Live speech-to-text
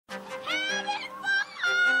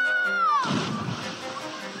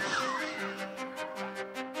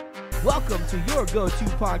Welcome to your go-to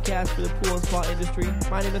podcast for the pool and spa industry.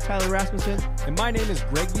 My name is Tyler Rasmussen. And my name is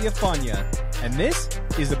Greg Viafania. And this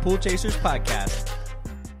is the Pool Chasers Podcast.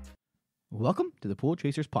 Welcome to the Pool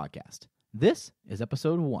Chasers Podcast. This is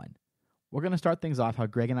episode 1. We're going to start things off how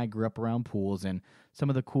Greg and I grew up around pools and some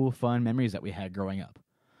of the cool, fun memories that we had growing up.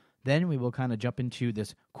 Then we will kind of jump into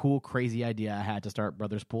this cool, crazy idea I had to start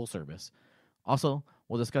Brothers Pool Service. Also,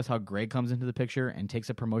 we'll discuss how Greg comes into the picture and takes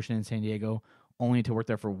a promotion in San Diego only to work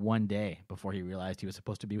there for one day before he realized he was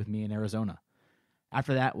supposed to be with me in Arizona.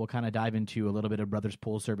 After that, we'll kind of dive into a little bit of Brothers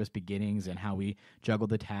Pool Service beginnings and how we juggled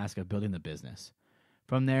the task of building the business.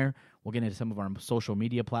 From there, we'll get into some of our social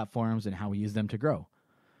media platforms and how we use them to grow.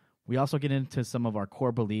 We also get into some of our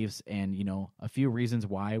core beliefs and, a few reasons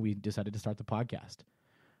why we decided to start the podcast.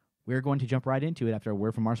 We're going to jump right into it after a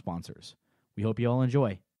word from our sponsors. We hope you all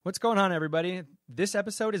enjoy. What's going on, everybody? This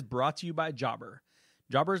episode is brought to you by Jobber.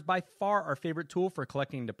 Jobber is by far our favorite tool for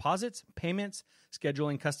collecting deposits, payments,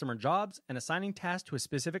 scheduling customer jobs, and assigning tasks to a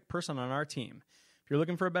specific person on our team. If you're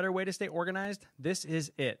looking for a better way to stay organized, this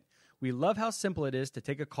is it. We love how simple it is to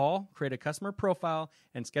take a call, create a customer profile,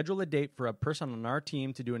 and schedule a date for a person on our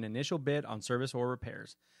team to do an initial bid on service or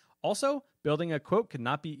repairs. Also, building a quote could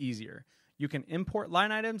not be easier. You can import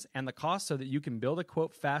line items and the cost so that you can build a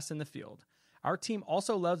quote fast in the field. Our team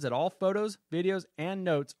also loves that all photos, videos, and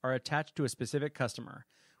notes are attached to a specific customer.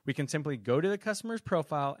 We can simply go to the customer's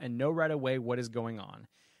profile and know right away what is going on.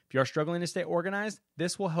 If you are struggling to stay organized,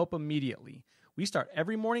 this will help immediately. We start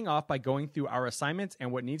every morning off by going through our assignments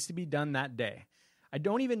and what needs to be done that day. I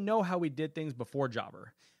don't even know how we did things before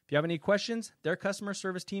Jobber. If you have any questions, their customer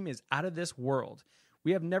service team is out of this world.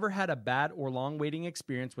 We have never had a bad or long waiting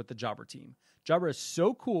experience with the Jobber team. Jobber is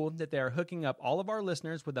so cool that they are hooking up all of our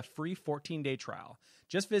listeners with a free 14-day trial.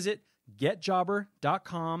 Just visit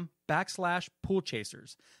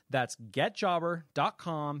getjobber.com/poolchasers. That's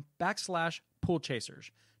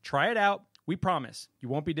getjobber.com/poolchasers. Try it out. We promise you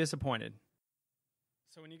won't be disappointed.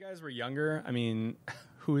 So when you guys were younger,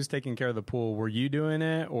 who was taking care of the pool? Were you doing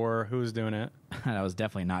it or who was doing it? I was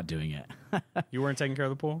definitely not doing it. You weren't taking care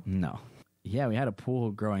of the pool? No. Yeah, we had a pool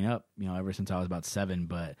growing up, ever since I was about 7,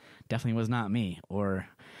 but definitely was not me or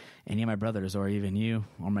any of my brothers or even you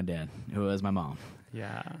or my dad. It was my mom.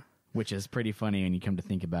 Yeah. Which is pretty funny when you come to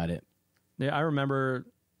think about it. Yeah, I remember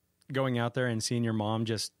going out there and seeing your mom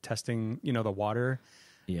just testing, the water.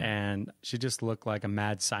 Yeah. And she just looked like a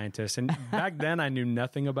mad scientist. And back then I knew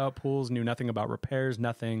nothing about pools, knew nothing about repairs,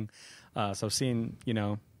 nothing. So seeing,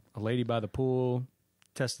 a lady by the pool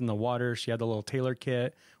testing the water, she had the little Taylor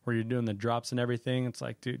kit where you're doing the drops and everything. It's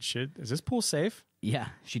like, dude, is this pool safe? Yeah,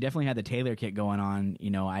 she definitely had the Taylor kit going on.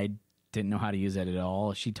 I didn't know how to use it at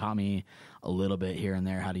all. She taught me a little bit here and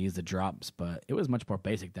there how to use the drops, but it was much more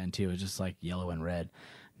basic then too. It was just like yellow and red.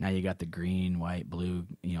 Now you got the green, white, blue,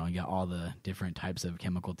 you got all the different types of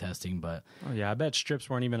chemical testing, but... Oh, yeah, I bet strips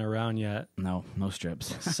weren't even around yet. No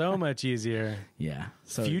strips. So much easier. Yeah.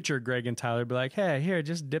 So future Greg and Tyler would be like, hey, here,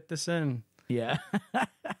 just dip this in. Yeah.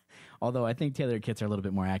 Although I think Taylor kits are a little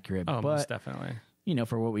bit more accurate. Oh, but, most definitely.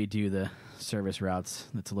 For what we do, the service routes,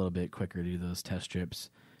 it's a little bit quicker to do those test strips.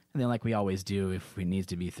 And then like we always do, if it needs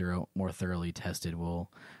to be more thoroughly tested,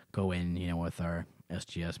 we'll go in, with our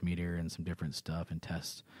SGS meter and some different stuff and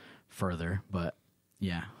test further. But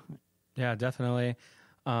yeah. Yeah, definitely.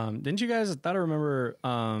 Didn't you guys, I thought I remember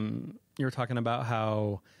you were talking about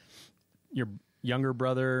how your younger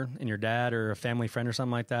brother and your dad or a family friend or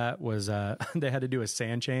something like that was, they had to do a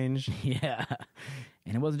sand change. Yeah.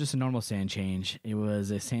 And it wasn't just a normal sand change. It was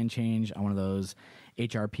a sand change on one of those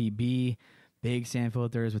HRPB big sand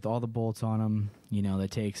filters with all the bolts on them, that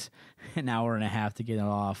takes an hour and a half to get it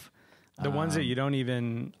off. The ones that you don't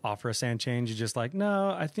even offer a sand change, you're just like, no,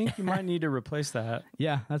 I think you might need to replace that.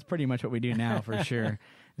 Yeah, that's pretty much what we do now for sure.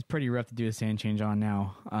 It's pretty rough to do a sand change on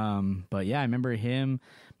now. But yeah, I remember him.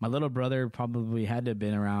 My little brother probably had to have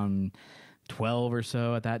been around 12 or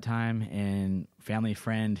so at that time, and family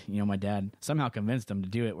friend, my dad somehow convinced him to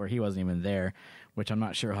do it where he wasn't even there, which I'm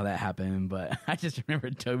not sure how that happened, but I just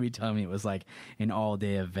remember Toby telling me it was like an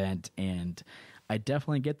all-day event, and I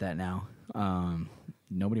definitely get that now.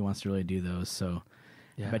 Nobody wants to really do those, so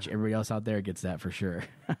yeah. I bet you everybody else out there gets that for sure.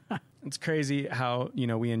 It's crazy how,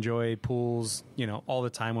 we enjoy pools, all the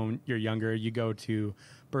time when you're younger. You go to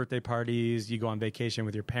birthday parties, you go on vacation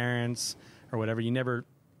with your parents or whatever. You never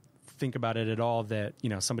think about it at all that,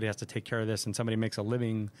 somebody has to take care of this and somebody makes a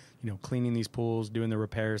living, cleaning these pools, doing the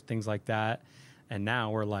repairs, things like that. And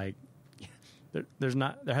now we're like, there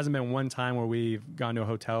hasn't been one time where we've gone to a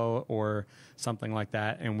hotel or something like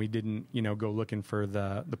that and we didn't, go looking for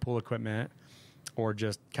the pool equipment or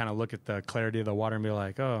just kind of look at the clarity of the water and be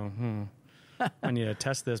like, I need to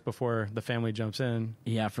test this before the family jumps in.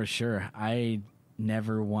 Yeah, for sure. I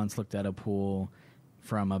never once looked at a pool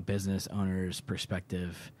from a business owner's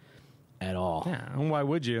perspective at all. Yeah, and why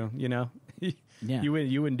would you? You know, Yeah. you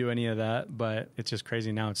wouldn't do any of that. But it's just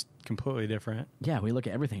crazy now. It's completely different. Yeah, we look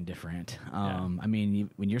at everything different. Yeah. I mean,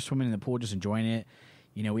 when you're swimming in the pool, just enjoying it,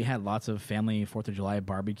 you know, we had lots of family 4th of July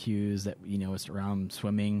barbecues that, you know, it's around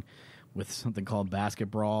swimming with something called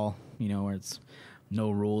basketball, you know, where it's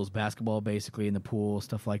no rules basketball basically in the pool,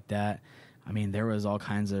 stuff like that. I mean, there was all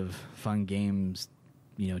kinds of fun games,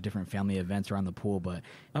 you know, different family events around the pool, but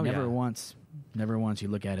never once you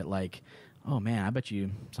look at it like, oh man, I bet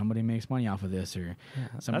you somebody makes money off of this, or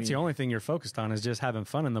That's the only thing you're focused on is just having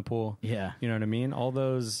fun in the pool. Yeah. You know what I mean? All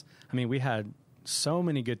those, I mean, we had so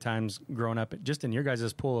many good times growing up just in your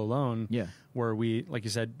guys' pool alone. Yeah. Where we, like you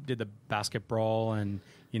said, did the basketball, and,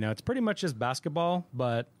 you know, it's pretty much just basketball,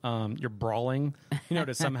 but you're brawling, you know,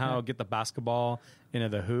 to somehow get the basketball into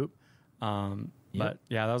the hoop. But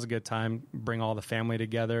yeah, that was a good time. Bring all the family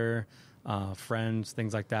together, friends,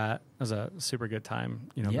 things like that. It was a super good time,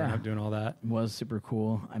 you know, growing up doing all that. It was super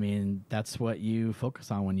cool. I mean, that's what you focus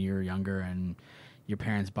on when you're younger and your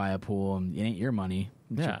parents buy a pool, and it ain't your money.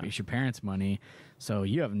 It's your parents' money. So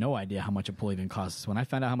you have no idea how much a pool even costs. When I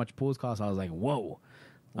found out how much pools cost, I was like, whoa.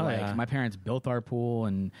 My parents built our pool,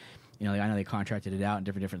 and, you know, I know they contracted it out and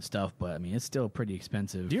different stuff, but I mean, it's still pretty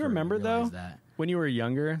expensive. Do you remember though, when you were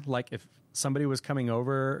younger, like if somebody was coming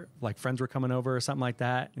over, like friends were coming over or something like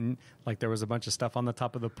that, and like there was a bunch of stuff on the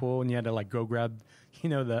top of the pool, and you had to like go grab, you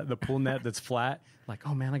know, the pool net that's flat. Like,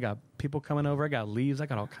 oh man, I got people coming over. I got leaves. I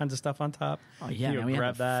got all kinds of stuff on top. Oh yeah, man, we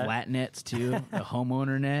have the flat nets too. The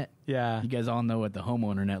homeowner net. Yeah, you guys all know what the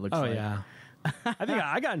homeowner net looks like. Oh yeah. I think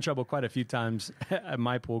I got in trouble quite a few times at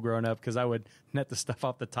my pool growing up because I would net the stuff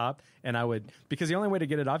off the top, and I would, because the only way to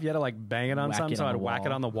get it off, you had to like bang it on something, so I'd whack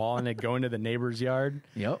it on the wall and it'd go into the neighbor's yard.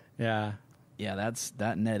 Yep. Yeah. Yeah,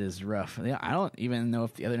 that net is rough. Yeah, I don't even know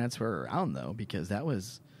if the other nets were around though, because that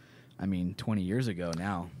was, I mean, 20 years ago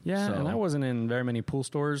now. Yeah, so, and I wasn't in very many pool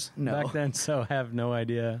stores back then, so I have no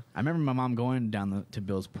idea. I remember my mom going down to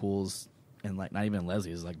Bill's pools, and like not even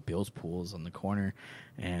Leslie's, like Bill's pools on the corner.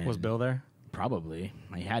 And was Bill there? Probably.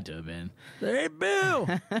 He had to have been. Hey, Bill!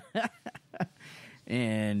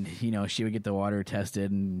 And, you know, she would get the water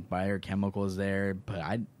tested and buy her chemicals there, but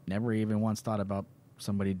I never even once thought about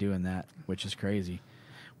somebody doing that, which is crazy.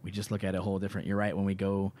 We just look at it a whole different. You're right, when we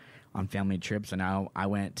go on family trips, and now I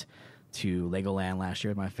went to Legoland last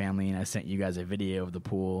year with my family, and I sent you guys a video of the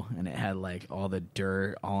pool, and it had like all the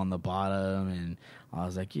dirt all on the bottom, and I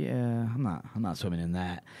was like, yeah, I'm not swimming in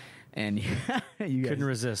that. And you guys couldn't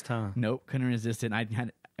resist, huh? Nope, couldn't resist it.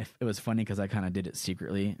 And it was funny because I kind of did it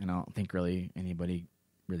secretly, and I don't think really anybody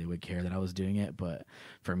really would care that I was doing it. But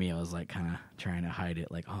for me, I was like kind of trying to hide it.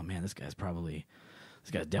 Like, oh man, this guy's definitely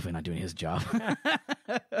not doing his job.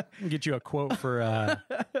 Get you a quote for.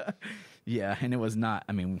 Yeah, and it was not.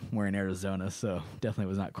 I mean, we're in Arizona, so definitely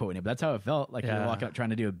was not quoting it. But that's how it felt. Like you were walking up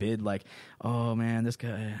trying to do a bid. Like, oh man, this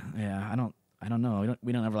guy. Yeah, I don't know.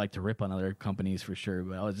 We don't ever like to rip on other companies for sure,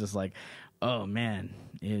 but I was just like, oh man,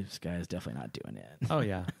 this guy's definitely not doing it. Oh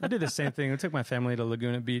yeah, I did the same thing. I took my family to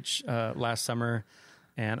Laguna Beach last summer,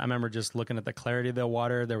 and I remember just looking at the clarity of the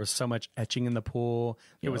water. There was so much etching in the pool.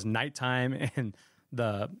 It was nighttime, and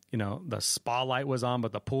the spa light was on,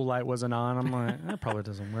 but the pool light wasn't on. I'm like, that probably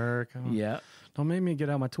doesn't work. Don't make me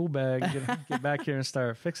get out my tool bag, get back here and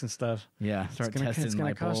start fixing stuff. Yeah, start testing. It's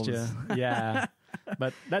gonna cost you. Yeah.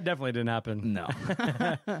 But that definitely didn't happen. No.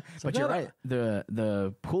 But you're right.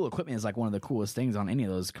 The pool equipment is like one of the coolest things on any of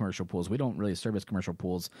those commercial pools. We don't really service commercial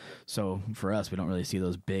pools, so for us, we don't really see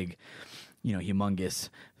those big, humongous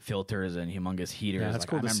filters and humongous heaters. Yeah, it's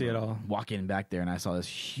cool to see it all. Walking back there, and I saw this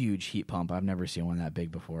huge heat pump. I've never seen one that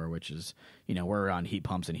big before, which is, we're around heat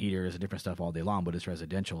pumps and heaters and different stuff all day long, but it's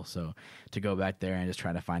residential. So to go back there and just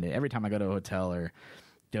try to find it, every time I go to a hotel or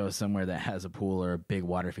go somewhere that has a pool or a big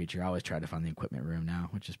water feature, I always try to find the equipment room now,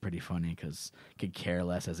 which is pretty funny because I could care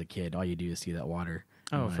less as a kid. All you do is see that water.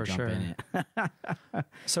 Oh, for sure. In it.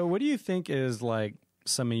 So what do you think is like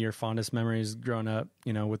some of your fondest memories growing up,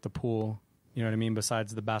 with the pool? You know what I mean?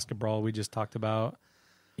 Besides the basketball we just talked about.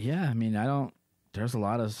 Yeah, I mean, there's a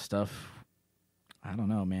lot of stuff. I don't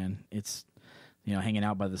know, man. It's, hanging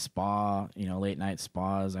out by the spa, late night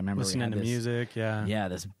spas. I remember listening to music. Yeah. Yeah.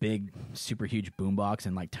 This big, super huge boombox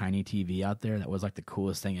and like tiny TV out there. That was like the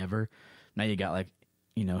coolest thing ever. Now you got like,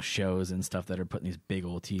 shows and stuff that are putting these big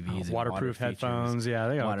old TVs. Waterproof headphones. Yeah.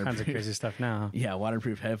 They got all kinds of crazy stuff now. Yeah.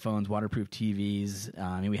 Waterproof headphones, waterproof TVs.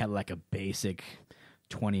 I mean, we had like a basic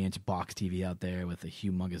 20-inch box TV out there with a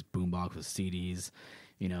humongous boombox with CDs,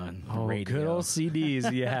 you know, and the Oh, radio. good old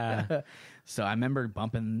CDs, yeah. So I remember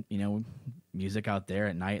bumping, you know, music out there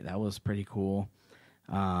at night. That was pretty cool.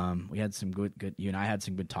 We had some good, you and I had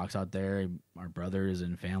some good talks out there, our brothers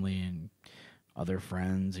and family and other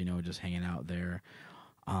friends, you know, just hanging out there.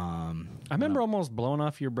 I remember almost blowing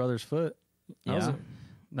off your brother's foot.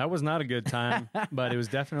 That was not a good time, but it was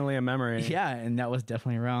definitely a memory. Yeah, and that was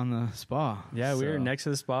definitely around the spa. Yeah, we were next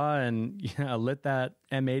to the spa, and I lit that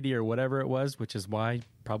M80 or whatever it was, which is why you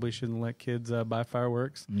probably shouldn't let kids buy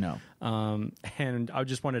fireworks. No. And I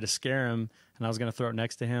just wanted to scare him, and I was going to throw it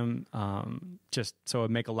next to him just so it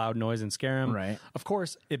would make a loud noise and scare him. Right. Of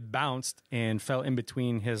course, it bounced and fell in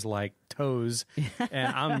between his, like, toes,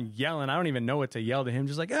 and I'm yelling. I don't even know what to yell to him,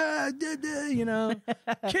 just like, you know,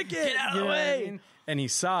 kick it. Get out of the way. I mean? And he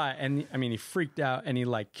saw it, and I mean, he freaked out, and he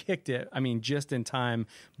like kicked it. I mean, just in time,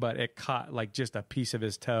 but it caught like just a piece of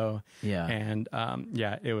his toe. Yeah, and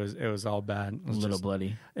it was all bad. It was a little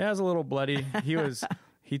bloody. Yeah, it was a little bloody.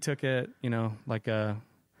 He took it, you know, like a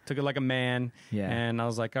man. Yeah, and I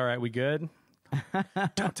was like, all right, we good?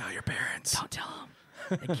 Don't tell your parents. Don't tell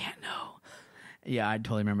them. They can't know. Yeah, I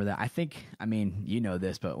totally remember that. I mean, you know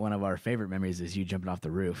this, but one of our favorite memories is you jumping off the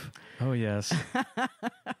roof. Oh, yes.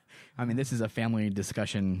 I mean, this is a family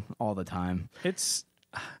discussion all the time.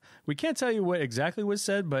 We can't tell you what exactly was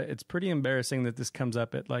said, but it's pretty embarrassing that this comes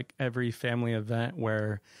up at like every family event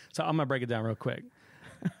so I'm going to break it down real quick.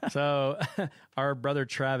 So our brother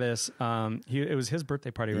Travis, it was his birthday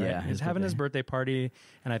party, right? Yeah, he was having his birthday party,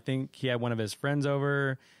 and I think he had one of his friends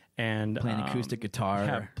over. And playing acoustic guitar.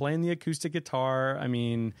 Yeah, playing the acoustic guitar. I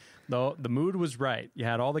mean, the mood was right. You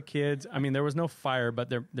had all the kids. I mean, there was no fire, but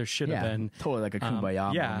there should have been. Totally like a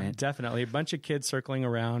kumbaya yeah, moment. Definitely. A bunch of kids circling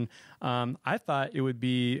around. I thought it would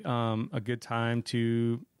be a good time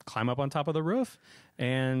to climb up on top of the roof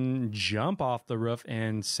and jump off the roof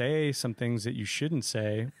and say some things that you shouldn't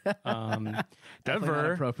say. Definitely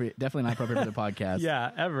not appropriate for the podcast.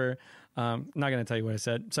 Yeah, ever. Not going to tell you what I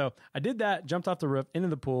said. So I did that, jumped off the roof into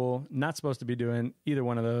the pool. Not supposed to be doing either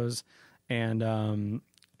one of those. And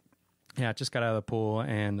just got out of the pool.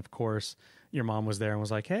 And of course, your mom was there and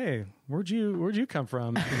was like, "Hey, where'd you come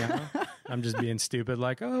from?" You know, I'm just being stupid.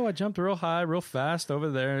 Like, "Oh, I jumped real high, real fast over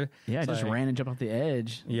there." Yeah, I just ran and jumped off the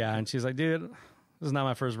edge. Yeah, and she's like, "Dude, this is not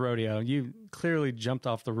my first rodeo. You clearly jumped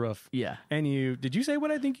off the roof." Yeah. And did you say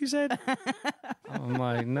what I think you said? I'm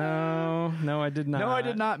like, no, I did not. No, I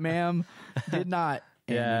did not, ma'am. Did not.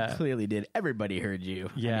 And Yeah. you clearly did. Everybody heard you.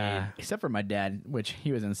 Yeah. I mean, except for my dad, which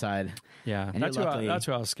he was inside. Yeah. And That's who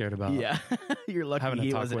I was scared about. Yeah. You're lucky Having to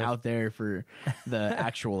he talk wasn't with. out there for the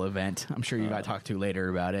actual event. I'm sure you got talked to later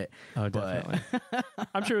about it. Oh, but definitely.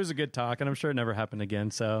 I'm sure it was a good talk, and I'm sure it never happened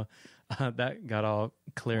again. So that got all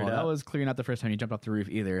cleared Well, up. that was clearly not the first time you jumped off the roof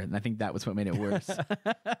either, and I think that was what made it worse.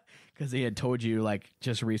 Because they had told you, like,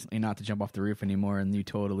 just recently not to jump off the roof anymore, and you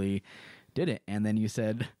totally did it. And then you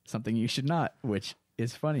said something you should not, which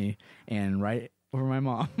is funny and right over my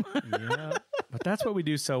mom. Yeah. But that's what we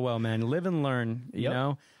do so well, man. Live and learn, you Yep.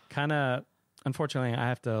 know? Kind of, unfortunately, I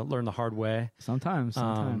have to learn the hard way. Sometimes.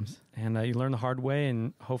 And you learn the hard way,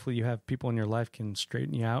 and hopefully you have people in your life can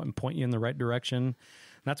straighten you out and point you in the right direction. And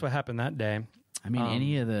that's what happened that day. I mean,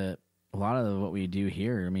 a lot of what we do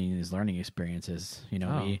here, I mean, is learning experiences. You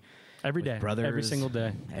know, every day, brothers, every single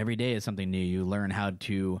day. Every day is something new. You learn how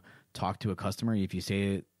to talk to a customer. If you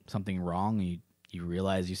say something wrong, you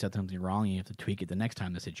realize you said something wrong, you have to tweak it the next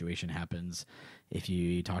time the situation happens. If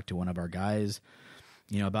you talk to one of our guys,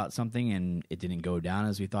 you know, about something and it didn't go down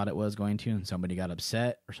as we thought it was going to, and somebody got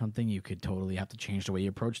upset or something, you could totally have to change the way you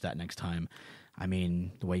approach that next time. I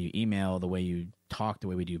mean, the way you email, the way you talk, the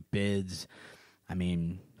way we do bids, I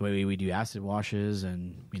mean, the way we do acid washes,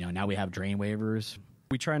 and, you know, now we have drain waivers.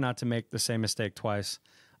 We try not to make the same mistake twice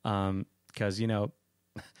because, you know,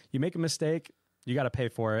 you make a mistake, you got to pay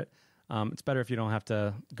for it. It's better if you don't have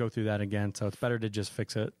to go through that again. So it's better to just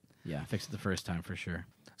fix it. Yeah, fix it the first time for sure.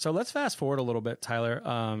 So let's fast forward a little bit, Tyler.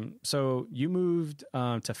 So you moved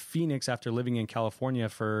to Phoenix after living in California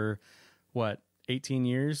for, 18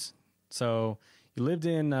 years? So you lived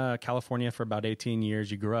in California for about 18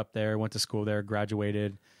 years. You grew up there, went to school there,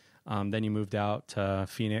 graduated. Then you moved out to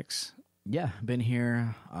Phoenix. Yeah, been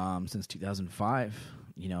here since 2005.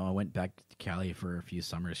 You know, I went back to Cali for a few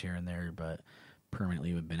summers here and there, but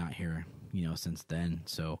permanently we've been out here, you know, since then.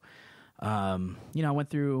 So, you know, I went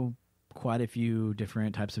through quite a few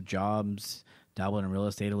different types of jobs, dabbled in real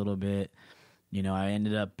estate a little bit. You know, I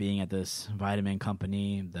ended up being at this vitamin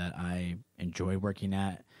company that I enjoy working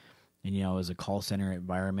at. And, you know, it was a call center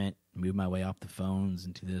environment, moved my way off the phones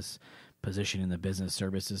into this position in the business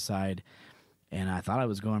services side. and I thought I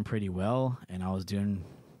was going pretty well, and I was doing,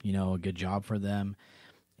 a good job for them.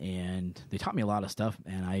 And they taught me a lot of stuff,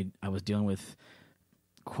 and I was dealing with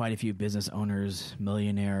quite a few business owners,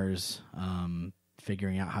 millionaires,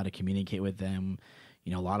 figuring out how to communicate with them.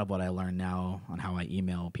 A lot of what I learned now on how I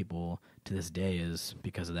email people to this day is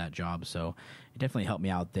because of that job. So it definitely helped me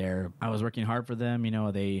out there. I was working hard for them.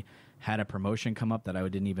 They had a promotion come up that I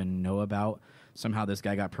didn't even know about. Somehow this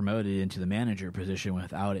guy got promoted into the manager position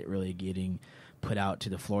without it really getting put out to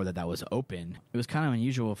the floor that was open. It was kind of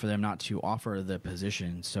unusual for them not to offer the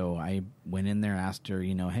position. So I went in there and asked her,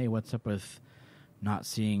 hey, what's up with not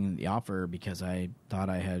seeing the offer? Because I thought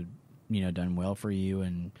I had, done well for you,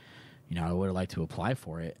 and I would have liked to apply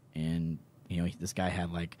for it. And, this guy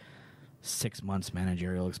had like 6 months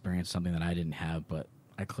managerial experience, something that I didn't have, but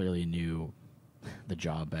I clearly knew the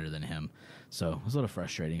job better than him. So it was a little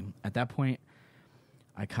frustrating. At that point,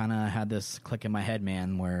 I kind of had this click in my head,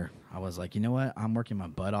 man, where I was like, you know what? I'm working my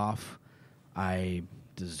butt off. I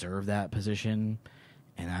deserve that position,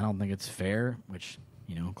 and I don't think it's fair, which,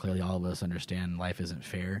 clearly all of us understand life isn't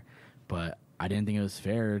fair, but I didn't think it was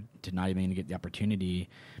fair to not even get the opportunity.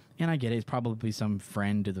 And I get it. It's probably some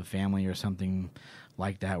friend to the family or something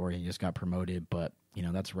like that where he just got promoted. But,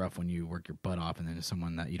 that's rough when you work your butt off and then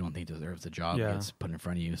someone that you don't think deserves the job gets put in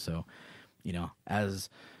front of you. So, as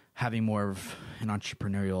having more of an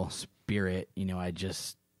entrepreneurial spirit, I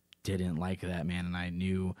just didn't like that, man. And I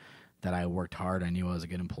knew that I worked hard. I knew I was a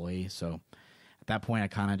good employee. So at that point, I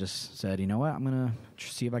kind of just said, you know what, I'm going to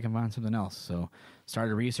see if I can find something else. So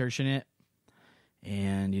started researching it.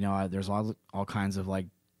 And, there's all kinds of like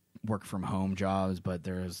work from home jobs, but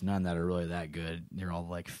there's none that are really that good. They're all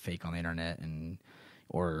like fake on the internet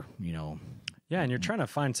or. Yeah. And you're trying to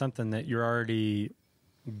find something that you're already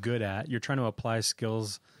good at. You're trying to apply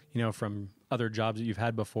skills, from other jobs that you've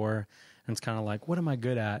had before. And it's kind of like, what am I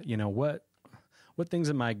good at? What things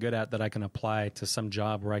am I good at that I can apply to some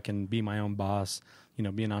job where I can be my own boss,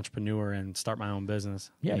 be an entrepreneur and start my own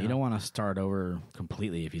business? Yeah, you don't want to start over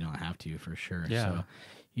completely if you don't have to, for sure. Yeah.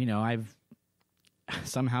 So, I've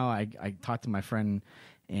somehow I talked to my friend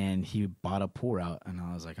and he bought a pool route, and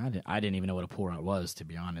I was like, I didn't even know what a pool route was, to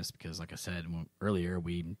be honest, because like I said earlier,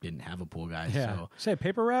 we didn't have a pool guy. Yeah. So say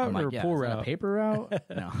paper route or pool route? A paper route?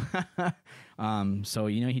 No. So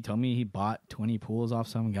he told me he bought 20 pools off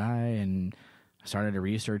some guy, and I started to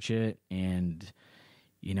research it, and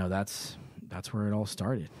that's where it all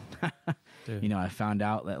started. I found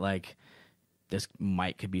out that like this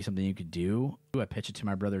could be something you could do. I pitched it to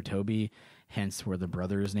my brother Toby, hence where the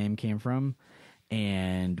brother's name came from,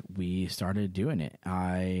 and we started doing it.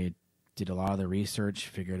 I did a lot of the research,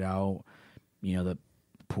 figured out that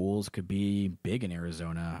pools could be big in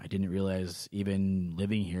Arizona. I didn't realize, even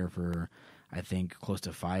living here for I think close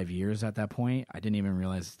to 5 years at that point, I didn't even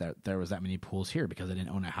realize that there was that many pools here because I didn't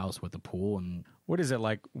own a house with a pool. And what is it,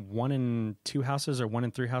 like 1 in 2 houses or 1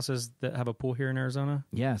 in 3 houses that have a pool here in Arizona?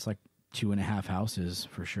 Yeah, it's like 2.5 houses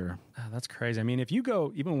for sure. Oh, that's crazy. I mean, if you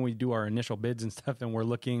go, even when we do our initial bids and stuff and we're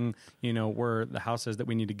looking, where the houses that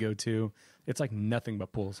we need to go to, it's like nothing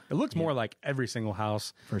but pools. It looks more like every single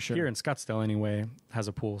house for sure here in Scottsdale anyway has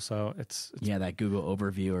a pool. So it's that Google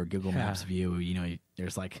overview or Google Maps view,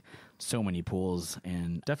 there's like so many pools,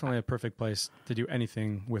 and definitely a perfect place to do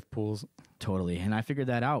anything with pools. Totally. And I figured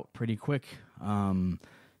that out pretty quick.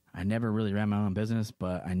 I never really ran my own business,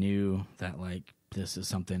 but I knew that like this is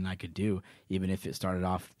something I could do, even if it started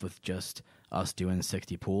off with just us doing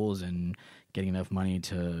 60 pools and getting enough money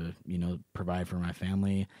to, provide for my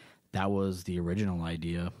family. That was the original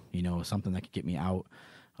idea, something that could get me out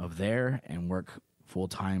of there and work full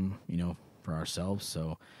time, for ourselves.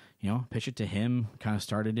 So, pitched it to him, kind of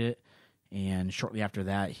started it. And shortly after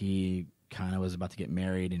that, he kind of was about to get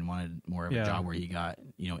married and wanted more of a job where he got,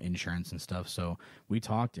 insurance and stuff. So we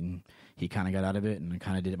talked, and he kind of got out of it, and I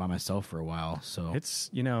kind of did it by myself for a while. So it's,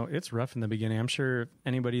 it's rough in the beginning. I'm sure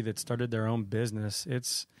anybody that started their own business,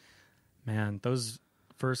 those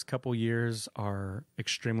first couple years are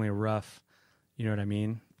extremely rough. You know what I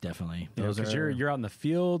mean? Definitely. Because you're out in the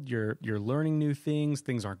field, you're learning new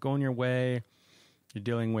things aren't going your way. You're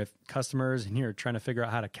dealing with customers, and you're trying to figure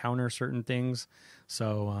out how to counter certain things.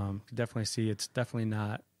 So definitely see it's definitely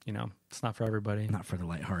not, it's not for everybody. Not for the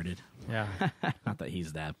lighthearted. Yeah. Not that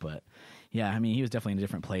he's that, but yeah, I mean, he was definitely in a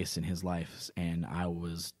different place in his life, and I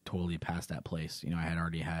was totally past that place. I had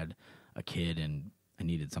already had a kid, and I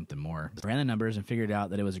needed something more. Ran the numbers and figured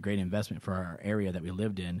out that it was a great investment for our area that we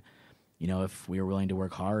lived in. If we were willing to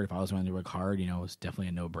work hard, if I was willing to work hard, it was definitely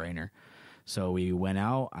a no-brainer. So we went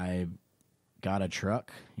out. I got a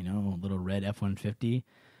truck, a little red F-150,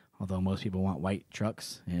 although most people want white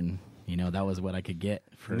trucks. And, that was what I could get.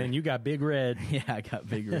 And then you got Big Red. Yeah, I got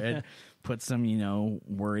Big Red. Put some,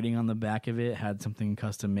 wording on the back of it, had something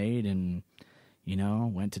custom made, and,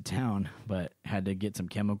 went to town. But had to get some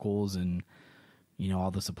chemicals and,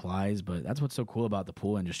 all the supplies. But that's what's so cool about the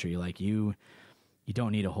pool industry. Like, you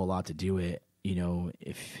don't need a whole lot to do it,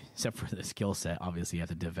 except for the skill set, obviously you have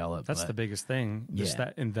to develop. That's the biggest thing. Just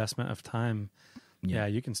that investment of time. Yeah,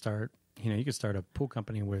 you can start, you could start a pool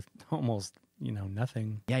company with almost,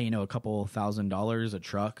 nothing. Yeah, a couple $1,000 a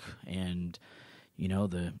truck and,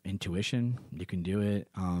 the intuition, you can do it.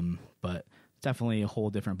 But it's definitely a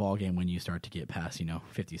whole different ballgame when you start to get past,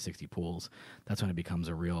 50, 60 pools. That's when it becomes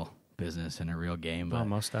a real business and a real game. But,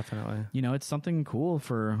 most definitely. It's something cool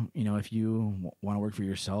for, if you want to work for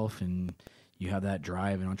yourself and you have that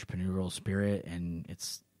drive and entrepreneurial spirit, and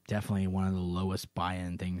it's definitely one of the lowest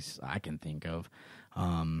buy-in things I can think of.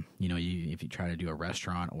 If you try to do a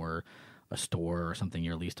restaurant or a store or something,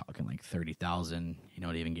 you're at least talking like 30,000,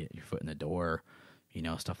 to even get your foot in the door,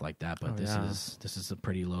 stuff like that. But this is a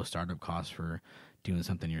pretty low startup cost for doing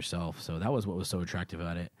something yourself. So that was what was so attractive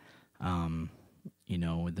about it.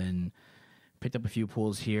 Then picked up a few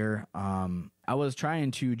pools here. I was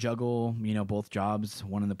trying to juggle, both jobs,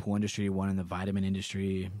 one in the pool industry, one in the vitamin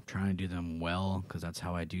industry, trying to do them well because that's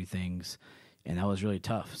how I do things. And that was really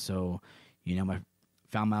tough. So,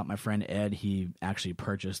 found out my friend Ed, he actually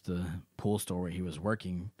purchased the pool store where he was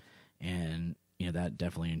working. And, that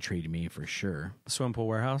definitely intrigued me for sure. Swim pool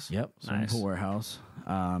warehouse? Yep. Swimming pool warehouse.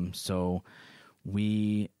 So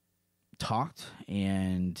we talked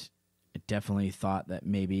and definitely thought that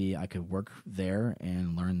maybe I could work there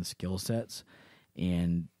and learn the skill sets.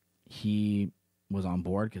 And he was on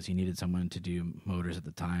board because he needed someone to do motors at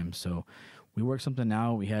the time. So we worked something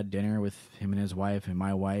out. We had dinner with him and his wife and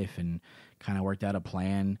my wife and kind of worked out a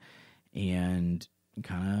plan and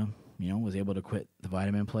kind of, was able to quit the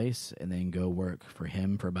vitamin place and then go work for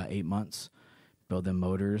him for about 8 months, build them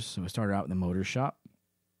motors. So we started out in the motor shop.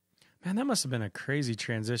 Man, that must have been a crazy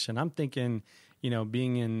transition. I'm thinking,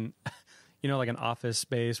 being in, like an office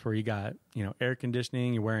space where you got, air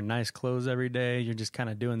conditioning, you're wearing nice clothes every day, you're just kind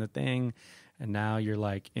of doing the thing. And now you're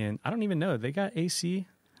like I don't even know, they got AC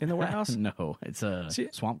in the warehouse? No, it's a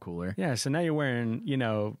swamp cooler. Yeah, so now you're wearing,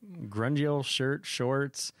 grungy old shirt,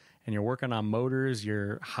 shorts, and you're working on motors,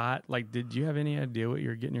 you're hot. Like, did you have any idea what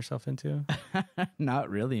you're getting yourself into?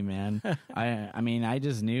 Not really, man. I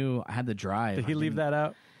just knew I had the drive. Did he leave that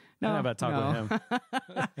out? No, I'm about to talk with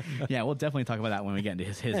him. Yeah, we'll definitely talk about that when we get into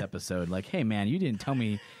his episode. Like, hey, man, you didn't tell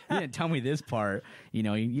me this part. You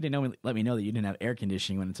didn't let me know that you didn't have air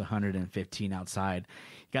conditioning when it's 115 outside.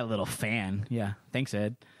 You got a little fan. Yeah, thanks,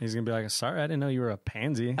 Ed. He's gonna be like, sorry, I didn't know you were a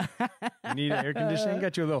pansy. You need air conditioning?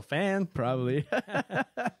 Got you a little fan, probably.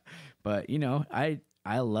 But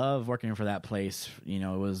I love working for that place. It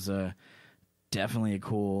was definitely a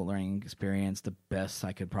cool learning experience. The best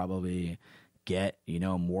I could probably get,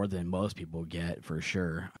 more than most people get, for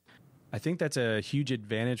sure. I think that's a huge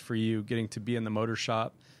advantage for you, getting to be in the motor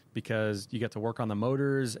shop, because you get to work on the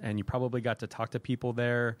motors and you probably got to talk to people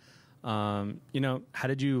there. How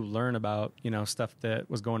did you learn about, stuff that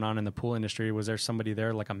was going on in the pool industry? Was there somebody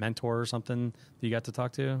there, like a mentor or something that you got to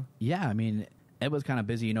talk to? Yeah, Ed was kind of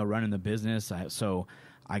busy, running the business. So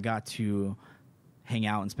I got to hang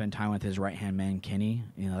out and spend time with his right-hand man, Kenny.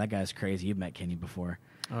 That guy's crazy. You've met Kenny before.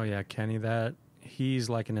 Oh, yeah, Kenny, he's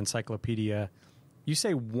like an encyclopedia. You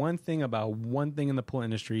say one thing about one thing in the pool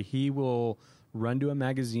industry, he will run to a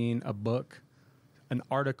magazine, a book, an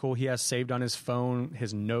article he has saved on his phone,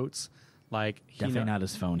 his notes. Like, definitely not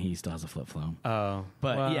his phone. He still has a flip phone. Oh,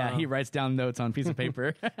 but yeah, he writes down notes on a piece of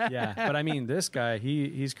paper. Yeah, but this guy,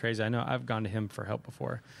 he's crazy. I know I've gone to him for help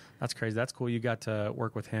before. That's crazy. That's cool. You got to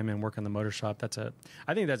work with him and work in the motor shop.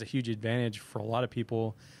 I think that's a huge advantage for a lot of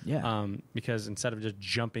people. Yeah. Because instead of just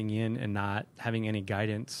jumping in and not having any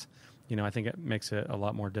guidance, I think it makes it a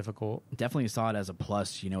lot more difficult. Definitely saw it as a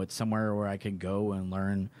plus. It's somewhere where I could go and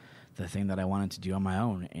learn the thing that I wanted to do on my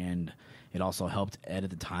own. And it also helped Ed at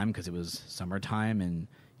the time because it was summertime and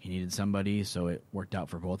he needed somebody. So it worked out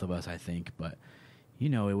for both of us, I think. But, it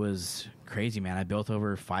was crazy, man. I built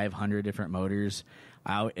over 500 different motors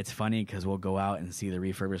out. It's funny because we'll go out and see the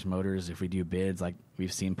refurbished motors if we do bids. Like,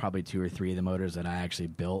 we've seen probably 2 or 3 of the motors that I actually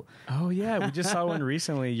built. Oh yeah, we just saw one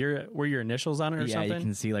recently. Were your initials on it or something? Yeah, you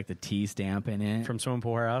can see like the T stamp in it from Swimming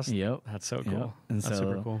Pool Warehouse. Yep, that's so cool. Yep. And that's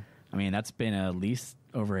super cool. That's been at least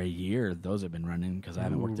over a year. Those have been running because I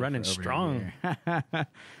haven't worked running for over strong. A year.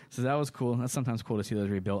 So that was cool. That's sometimes cool to see those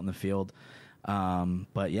rebuilt in the field.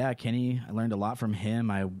 But yeah, Kenny, I learned a lot from him.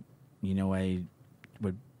 I would,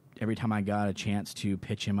 every time I got a chance to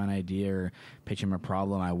pitch him an idea or pitch him a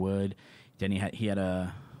problem, I would. Then he had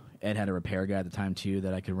Ed had a repair guy at the time too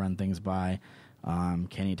that I could run things by.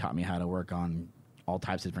 Kenny taught me how to work on all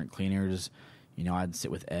types of different cleaners. I'd sit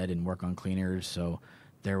with Ed and work on cleaners. So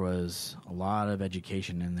there was a lot of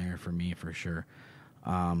education in there for me for sure.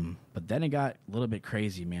 But then it got a little bit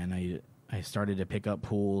crazy, man. I started to pick up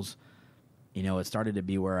pools. It started to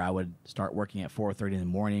be where I would start working at 4:30 in the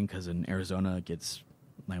morning because in Arizona it gets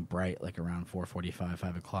like bright like around 4:45,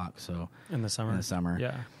 5 o'clock. So in the summer,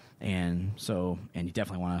 yeah. And you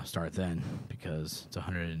definitely want to start then because it's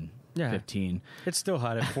 115. Yeah. It's still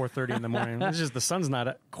hot at 4:30 in the morning. It's just the sun's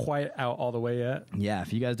not quite out all the way yet. Yeah,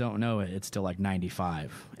 if you guys don't know it, it's still like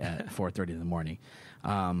 95 at 4:30 in the morning.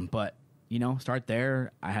 But start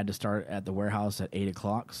there. I had to start at the warehouse at 8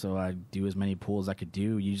 o'clock, so I'd do as many pools as I could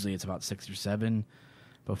do. Usually it's about 6 or 7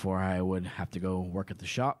 before I would have to go work at the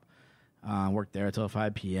shop. Worked there until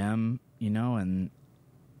 5 p.m., and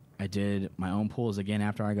I did my own pools again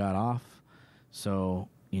after I got off. So,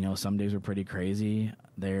 some days were pretty crazy.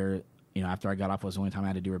 After I got off was the only time I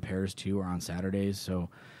had to do repairs too, or on Saturdays. So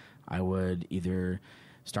I would either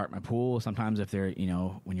start my pool. Sometimes if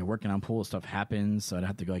when you're working on pool, stuff happens. So I'd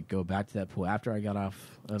have to go back to that pool after I got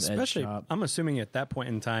off of Ed's shop. I'm assuming at that point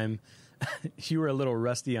in time, you were a little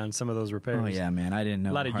rusty on some of those repairs. Oh, yeah, man. I didn't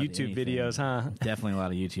know. A lot of YouTube videos, huh? Definitely a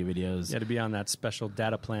lot of YouTube videos. You had to be on that special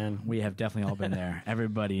data plan. We have definitely all been there.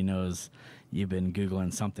 Everybody knows you've been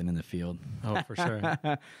Googling something in the field. Oh, for sure.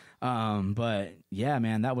 But, yeah,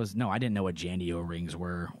 man, I didn't know what Jandy O-rings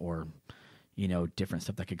were or, different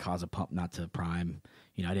stuff that could cause a pump not to prime.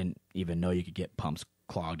 I didn't even know you could get pumps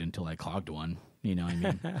clogged until I clogged one. You know what I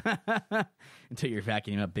mean? Until you're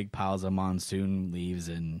vacuuming up big piles of monsoon leaves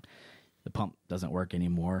and the pump doesn't work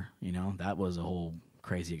anymore. That was a whole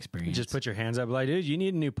crazy experience. You just put your hands up like, dude, you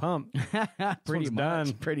need a new pump. Pretty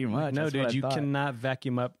much. No, dude, you cannot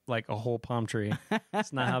vacuum up like a whole palm tree.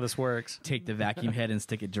 That's not how this works. Take the vacuum head and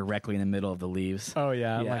stick it directly in the middle of the leaves. Oh,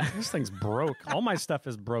 yeah. Like, this thing's broke. All my stuff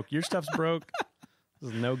is broke. Your stuff's broke.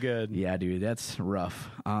 This is no good. Yeah, dude, that's rough.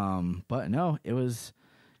 But no, it was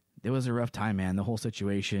a rough time, man. The whole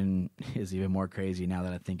situation is even more crazy now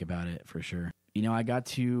that I think about it, for sure. I got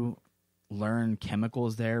to learn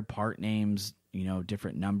chemicals there, part names,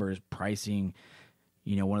 different numbers, pricing.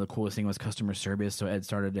 One of the coolest things was customer service. So Ed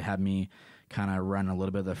started to have me kind of run a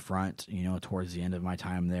little bit of the front, towards the end of my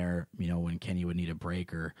time there, when Kenny would need a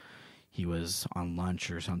break or he was on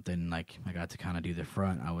lunch or something. Like, I got to kind of do the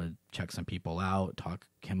front. I would check some people out, talk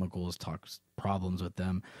chemicals, talk problems with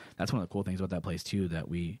them. That's one of the cool things about that place too, that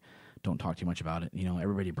we don't talk too much about it.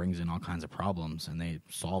 Everybody brings in all kinds of problems and they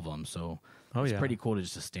solve them. So it's pretty cool to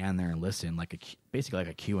just stand there and listen, basically like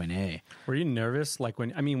a Q&A. Were you nervous? Like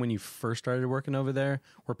when you first started working over there,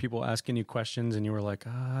 were people asking you questions and you were like,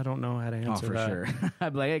 I don't know how to answer that? Oh, for sure.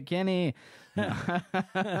 I'd be like, hey, Kenny. Yeah,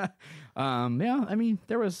 I mean,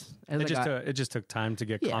 there was... It just took time to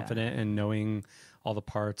get confident in knowing all the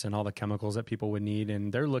parts and all the chemicals that people would need.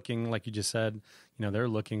 And they're looking, like you just said, they're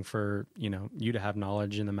looking for, you to have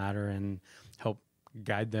knowledge in the matter and help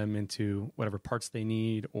guide them into whatever parts they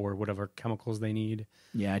need or whatever chemicals they need.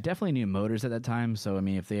 Yeah, I definitely knew motors at that time. So, I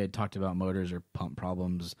mean, if they had talked about motors or pump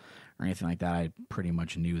problems or anything like that, I pretty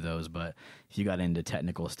much knew those. But if you got into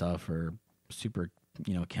technical stuff or super,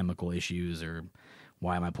 chemical issues or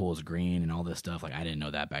why my pool is green and all this stuff, like I didn't know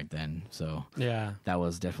that back then. So yeah, that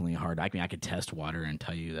was definitely hard. I mean, I could test water and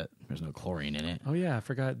tell you that there's no chlorine in it. Oh yeah, I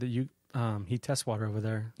forgot that you he tests water over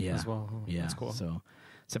there as well. Oh, yeah, that's cool. So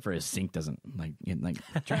except for his sink doesn't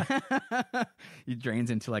he drains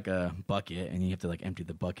into like a bucket and you have to like empty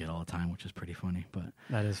the bucket all the time, which is pretty funny. But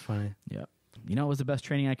that is funny. Yeah, it was the best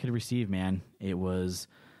training I could receive, man. It was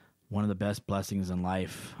one of the best blessings in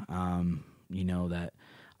life. That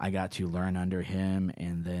I got to learn under him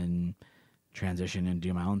and then transition and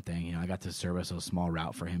do my own thing. I got to service a small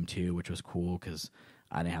route for him too, which was cool because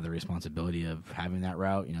I didn't have the responsibility of having that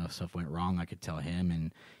route. If stuff went wrong, I could tell him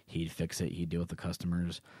and he'd fix it. He'd deal with the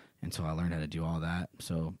customers. And so I learned how to do all that.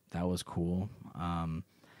 So that was cool.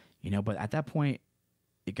 But at that point,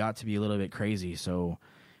 it got to be a little bit crazy. So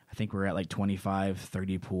I think we're at like 25,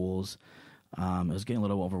 30 pools. It was getting a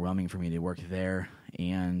little overwhelming for me to work there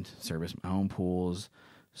and service my own pools.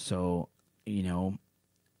 So,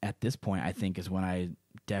 at this point, I think is when I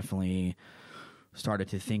definitely started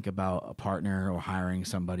to think about a partner or hiring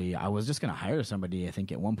somebody. I was just going to hire somebody, I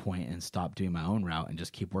think, at one point and stop doing my own route and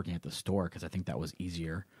just keep working at the store because I think that was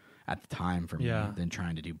easier at the time for me than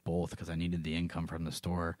trying to do both because I needed the income from the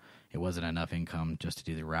store. It wasn't enough income just to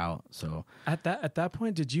do the route. So at that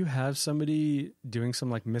point, did you have somebody doing some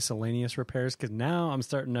like miscellaneous repairs? Because now I'm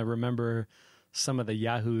starting to remember some of the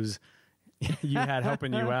yahoos you had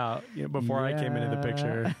helping you out before I came into the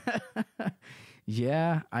picture.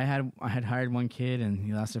 Yeah, I had hired one kid, and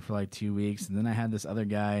he lasted for like 2 weeks, and then I had this other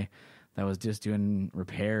guy that was just doing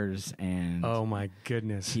repairs, and Oh my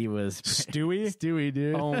goodness. he was Stewie? Stewie,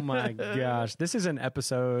 dude. Oh my gosh. This is an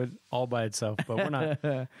episode all by itself, but we're not.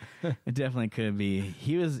 It definitely could be.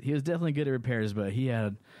 He was definitely good at repairs, but he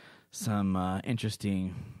had some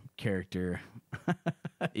interesting character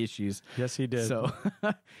issues. Yes, he did. So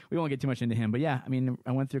we won't get too much into him, but yeah, I mean,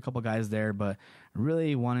 I went through a couple guys there, but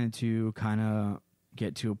really wanted to kind of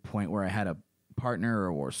get to a point where I had a partner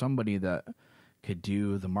or somebody that could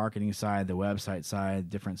do the marketing side, the website side,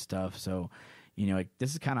 different stuff. So, like,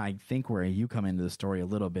 this is kind of, I think, where you come into the story a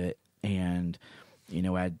little bit. And,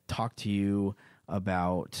 I'd talked to you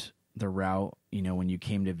about the route, when you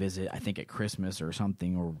came to visit, I think at Christmas or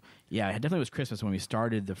something, or it definitely was Christmas when we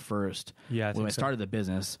started the first, when I started the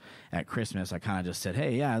business at Christmas. I kind of just said,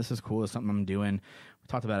 hey, yeah, this is cool. It's something I'm doing. We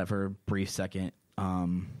talked about it for a brief second.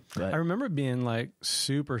 But I remember being like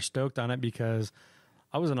super stoked on it because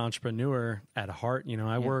I was an entrepreneur at heart.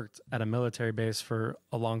 I worked at a military base for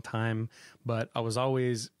a long time, but I was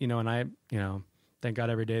always, and I, thank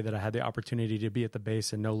God every day that I had the opportunity to be at the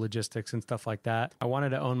base and know logistics and stuff like that. I wanted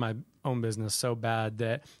to own my own business so bad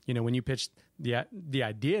that, when you pitched the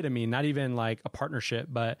idea to me, not even like a partnership,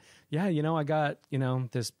 but I got,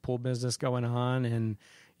 this pool business going on. And,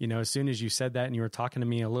 as soon as you said that and you were talking to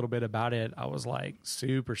me a little bit about it, I was like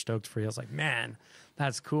super stoked for you. I was like, man,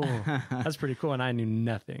 that's cool. That's pretty cool. And I knew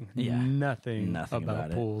nothing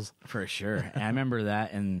about pools. For sure. And I remember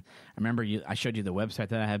that. And I remember I showed you the website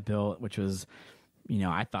that I had built, which was,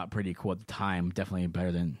 I thought pretty cool at the time. Definitely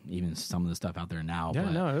better than even some of the stuff out there now. Yeah,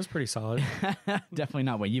 but no, it was pretty solid. definitely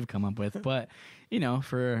not what you've come up with. But,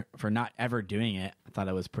 for not ever doing it, I thought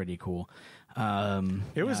it was pretty cool.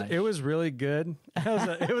 It was really good.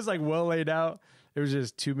 It was like well laid out. There was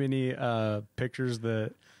just too many pictures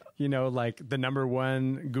that, like the number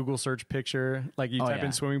one Google search picture, like you type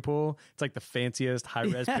in swimming pool, it's like the fanciest high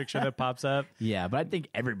res picture that pops up. Yeah, but I think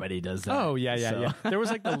everybody does that. Oh yeah. There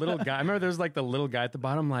was like the little guy. I remember there was like the little guy at the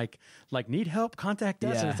bottom, like need help, contact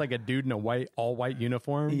us. Yeah. And it's like a dude in a all white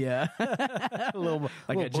uniform. Yeah, a little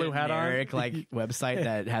a blue hat on, like website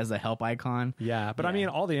that has a help icon. Yeah, but I mean,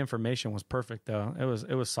 all the information was perfect though.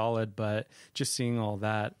 It was solid, but just seeing all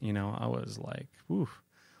that, I was like, ooh.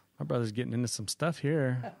 My brother's getting into some stuff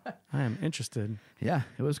here. I am interested. Yeah,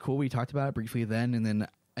 it was cool. We talked about it briefly then, and then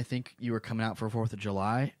I think you were coming out for 4th of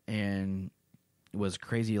July, and it was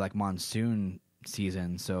crazy, like monsoon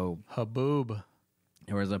season. So haboob.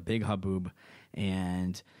 There was a big haboob,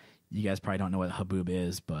 and you guys probably don't know what haboob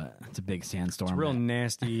is, but it's a big sandstorm. It's a real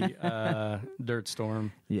nasty dirt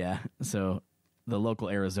storm. Yeah, so the local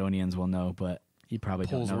Arizonians will know, but you probably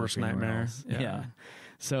Pool's don't know. Worst nightmare. Yeah.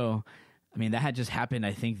 So, I mean, that had just happened,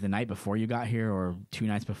 I think, the night before you got here or 2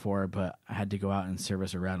 nights before, but I had to go out and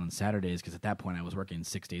service a route on Saturdays because at that point I was working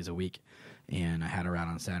 6 days a week, and I had a route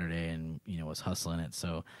on Saturday and, was hustling it.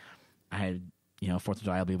 So I had, 4th of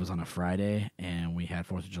July, I believe, was on a Friday, and we had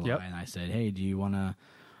 4th of July, and I said, hey, do you want to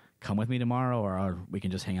come with me tomorrow, or we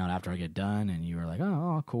can just hang out after I get done? And you were like,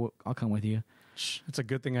 oh, cool, I'll come with you. It's a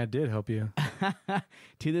good thing I did help you.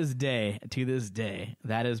 To this day,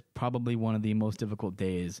 that is probably one of the most difficult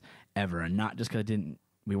days ever. And not just because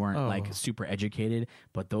we weren't like super educated,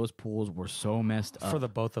 but those pools were so messed up. For the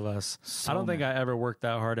both of us. I don't think I ever worked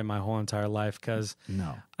that hard in my whole entire life because,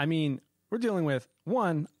 I mean, we're dealing with,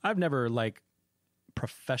 one, I've never like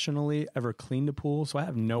professionally ever cleaned a pool, so I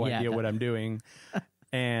have no idea what I'm doing.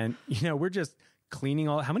 And, we're just cleaning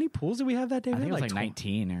how many pools did we have that day? I think it was like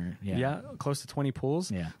 19 or close to 20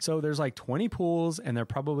 pools. Yeah. So there's like 20 pools, and they're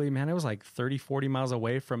probably, it was like 30, 40 miles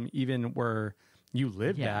away from even where you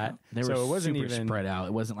lived at. They were super spread out.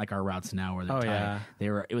 It wasn't like our routes now where they're tight.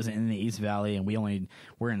 Yeah. It was in the East Valley, and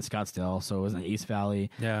we're in Scottsdale, so it was in the East Valley.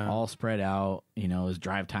 Yeah. All spread out. It was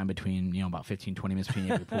drive time between, about 15, 20 minutes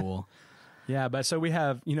between every pool. Yeah, but so we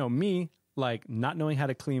have, me like not knowing how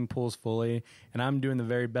to clean pools fully, and I'm doing the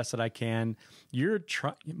very best that I can.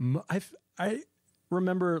 I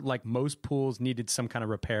remember like most pools needed some kind of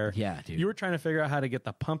repair. Yeah, dude. You were trying to figure out how to get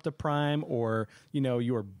the pump to prime, or,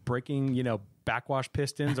 you were breaking, backwash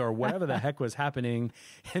pistons or whatever the heck was happening.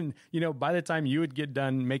 And, by the time you would get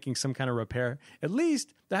done making some kind of repair, at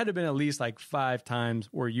least there had to have been at least like 5 times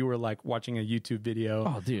where you were like watching a YouTube video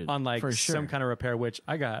on like some kind of repair, which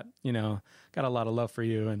I got, got a lot of love for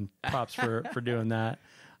you and props for doing that.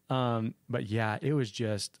 But yeah, it was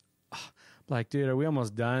just like, dude, are we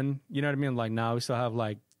almost done? You know what I mean? Like, no, we still have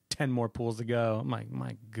like 10 more pools to go. I'm like,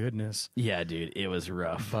 my goodness. Yeah, dude, it was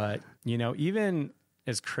rough. But, even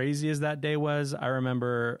as crazy as that day was, I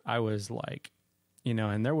remember I was like,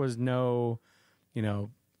 and there was no,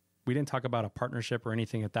 we we didn't talk about a partnership or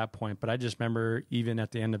anything at that point, but I just remember even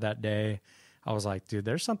at the end of that day, I was like, dude,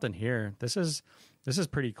 there's something here. This is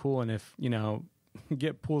pretty cool. And if,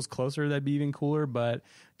 get pools closer, that'd be even cooler, but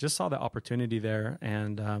just saw the opportunity there.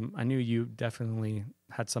 And I knew you definitely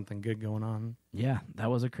had something good going on. Yeah, that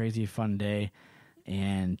was a crazy fun day,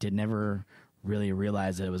 and did never really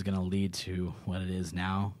realize that it was going to lead to what it is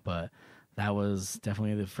now. But that was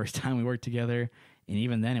definitely the first time we worked together. And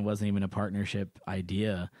even then, it wasn't even a partnership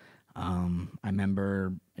idea. I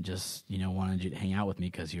remember just, wanted you to hang out with me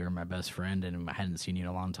because you were my best friend and I hadn't seen you in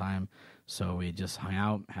a long time. So we just hung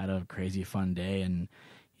out, had a crazy fun day. And,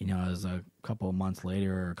 it was a couple of months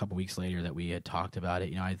later or a couple of weeks later that we had talked about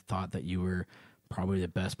it. I thought that you were probably the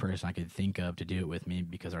best person I could think of to do it with me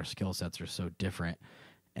because our skill sets are so different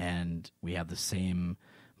and we have the same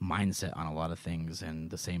mindset on a lot of things and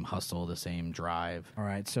the same hustle, the same drive. All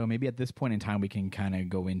right, so maybe at this point in time we can kind of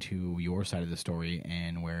go into your side of the story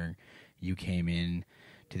and where you came in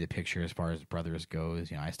to the picture as far as brothers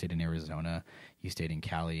goes. I stayed in Arizona, you stayed in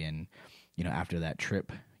Cali, and after that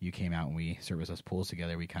trip you came out and we serviced those pools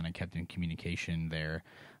together. We kind of kept in communication there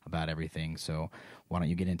about everything. So why don't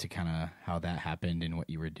you get into kind of how that happened and what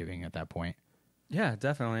you were doing at that point? Yeah,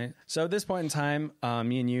 definitely. So at this point in time,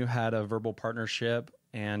 me and you had a verbal partnership.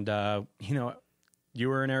 And, you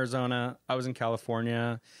were in Arizona, I was in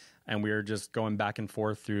California, and we were just going back and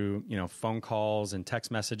forth through, phone calls and text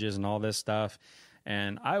messages and all this stuff.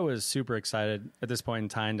 And I was super excited at this point in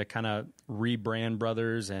time to kind of rebrand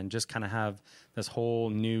Brothers and just kind of have this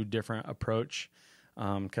whole new, different approach.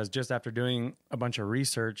 Because just after doing a bunch of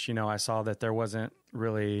research, I saw that there wasn't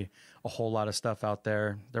really a whole lot of stuff out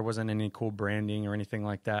there. There wasn't any cool branding or anything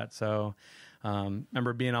like that. So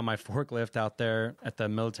remember being on my forklift out there at the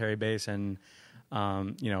military base and,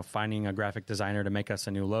 finding a graphic designer to make us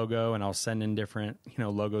a new logo, and I was sending different,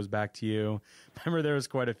 logos back to you. Remember there was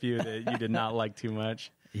quite a few that you did not like too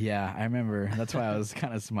much. Yeah, I remember. That's why I was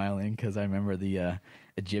kind of smiling because I remember the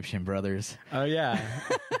Egyptian brothers. Oh, yeah.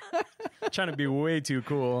 Trying to be way too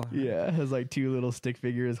cool. Yeah, it was like two little stick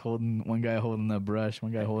figures one guy holding the brush,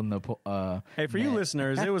 one guy holding the Hey, for you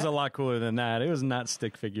listeners, it was a lot cooler than that. It was not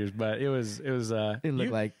stick figures, but it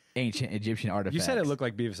looked like ancient Egyptian artifacts. You said it looked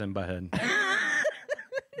like Beavis and Butthead.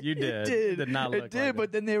 You did. It did not look it did, like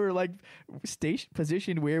but then they were like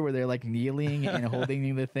positioned weird where they're like kneeling and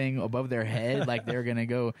holding the thing above their head like they're going to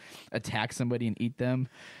go attack somebody and eat them.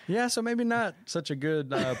 Yeah, so maybe not such a good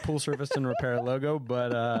pool service and repair logo,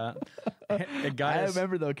 but it got I us.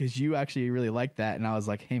 remember though because you actually really liked that and I was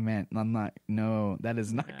like, hey man, that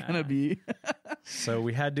is not going to be. So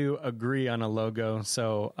we had to agree on a logo.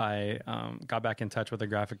 So I got back in touch with a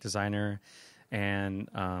graphic designer and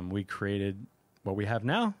we created what we have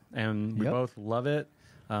now, and we both love it.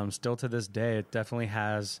 Still to this day, it definitely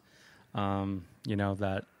has,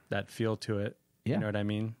 that feel to it. Yeah. You know what I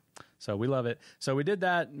mean? So we love it. So we did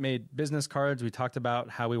that, made business cards. We talked about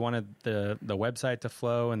how we wanted the website to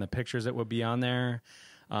flow and the pictures that would be on there.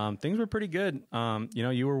 Things were pretty good.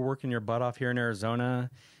 You were working your butt off here in Arizona,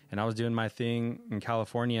 and I was doing my thing in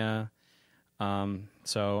California.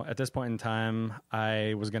 So at this point in time,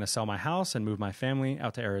 I was going to sell my house and move my family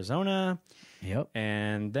out to Arizona. Yep.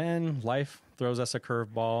 And then life throws us a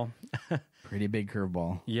curveball. Pretty big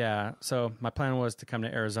curveball. Yeah. So my plan was to come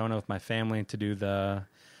to Arizona with my family to do the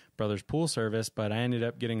Brothers Pool Service, but I ended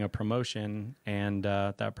up getting a promotion, and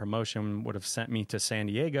that promotion would have sent me to San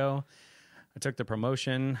Diego. I took the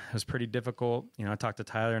promotion. It was pretty difficult. I talked to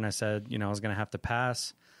Tyler and I said, I was going to have to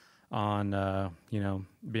pass on,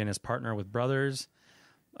 being his partner with Brothers.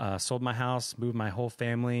 Sold my house, moved my whole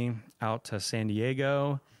family out to San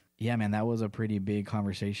Diego. Yeah, man, that was a pretty big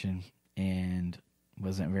conversation and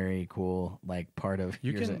wasn't very cool. Like part of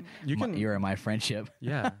your and my friendship.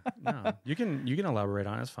 Yeah, no, you can elaborate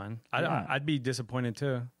on it. It's fine. I'd be disappointed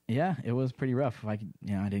too. Yeah, it was pretty rough. If I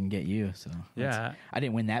didn't get you, so yeah, I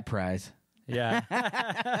didn't win that prize. Yeah,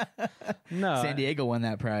 no, San Diego won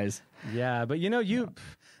that prize. Yeah, but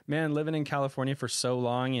man, living in California for so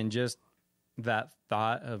long and just that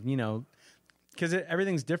thought of because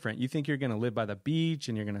everything's different. You think you're going to live by the beach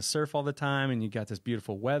and you're going to surf all the time and you got this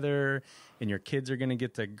beautiful weather and your kids are going to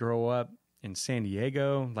get to grow up in San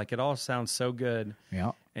Diego. Like it all sounds so good.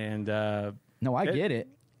 Yeah. And no, I get it.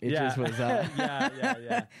 It just was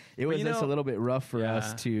yeah. It was just a little bit rough for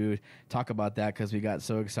us to talk about that because we got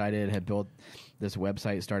so excited, had built this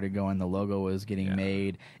website, started going, the logo was getting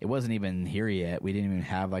made. It wasn't even here yet. We didn't even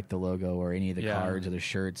have like the logo or any of the cards or the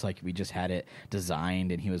shirts. Like we just had it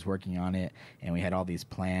designed and he was working on it and we had all these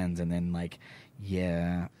plans and then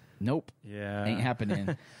nope. Yeah. Ain't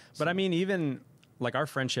happening. But I mean, even like our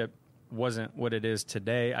friendship wasn't what it is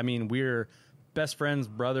today. I mean, we're best friends,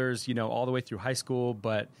 brothers, all the way through high school.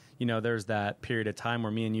 But, there's that period of time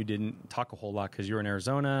where me and you didn't talk a whole lot because you were in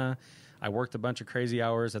Arizona. I worked a bunch of crazy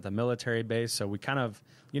hours at the military base. So we kind of,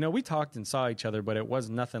 we talked and saw each other, but it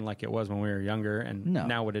was nothing like it was when we were younger and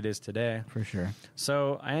now what it is today. For sure.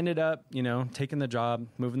 So I ended up, taking the job,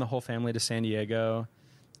 moving the whole family to San Diego.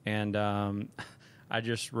 And I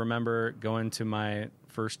just remember going to my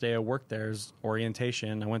first day of work there's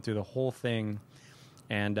orientation. I went through the whole thing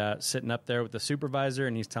and sitting up there with the supervisor,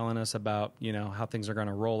 and he's telling us about, how things are going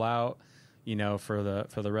to roll out, for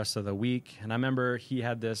the rest of the week. And I remember he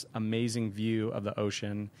had this amazing view of the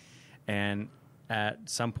ocean. And at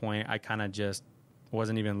some point, I kind of just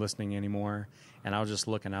wasn't even listening anymore. And I was just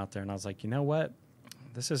looking out there, and I was like, you know what?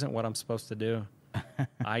 This isn't what I'm supposed to do.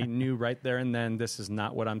 I knew right there and then this is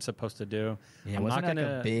not what I'm supposed to do. Yeah, I'm wasn't not like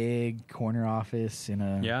a big corner office in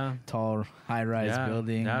a tall, high-rise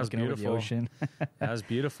building. That was beautiful. Over the ocean. That was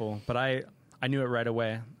beautiful. But I knew it right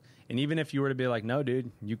away. And even if you were to be like, no,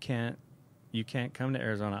 dude, you can't come to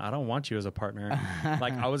Arizona. I don't want you as a partner.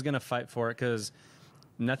 Like, I was going to fight for it because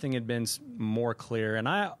nothing had been more clear. And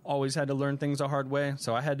I always had to learn things the hard way.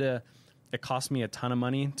 So it cost me a ton of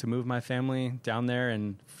money to move my family down there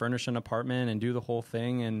and furnish an apartment and do the whole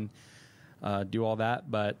thing and do all that.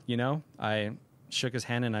 But, I shook his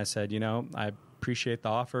hand and I said, I appreciate the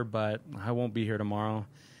offer, but I won't be here tomorrow.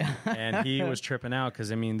 And he was tripping out because,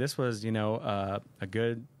 this was, a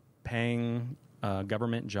good paying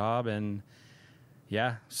government job. And,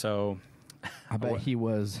 so. I bet he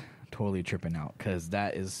was totally tripping out because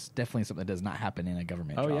that is definitely something that does not happen in a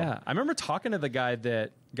government job. Oh, yeah. I remember talking to the guy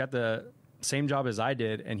that got the same job as I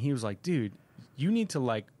did, and he was like, dude, you need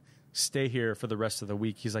to stay here for the rest of the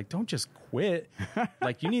week. He's like, don't just quit.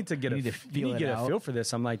 You need to get a feel for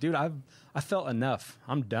this. I'm like, dude, I felt enough.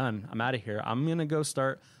 I'm done. I'm out of here. I'm going to go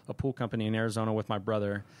start a pool company in Arizona with my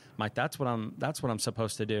brother. I'm like, that's what I'm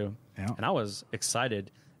supposed to do. Yeah. And I was excited.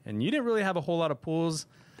 And you didn't really have a whole lot of pools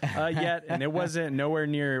yet, and it wasn't nowhere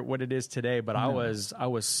near what it is today, but I was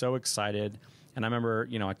so excited. And I remember,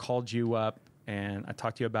 I called you up and I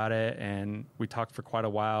talked to you about it, and we talked for quite a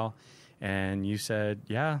while, and you said,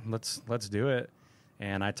 yeah, let's do it.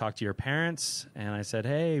 And I talked to your parents, and I said,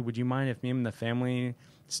 hey, would you mind if me and the family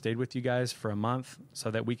stayed with you guys for a month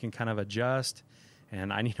so that we can kind of adjust?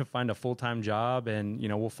 And I need to find a full-time job, and,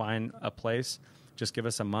 we'll find a place. Just give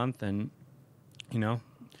us a month. And,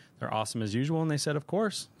 they're awesome as usual. And they said, of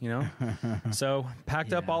course, So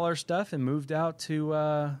packed up all our stuff and moved out to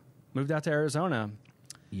Arizona.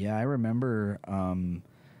 Yeah, I remember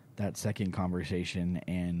that second conversation,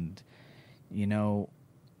 and,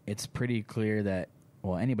 it's pretty clear that,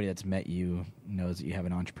 well, anybody that's met you knows that you have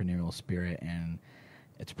an entrepreneurial spirit, and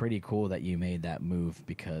it's pretty cool that you made that move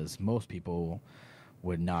because most people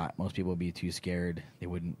would not. Most people would be too scared. They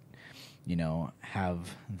wouldn't,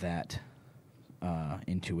 have that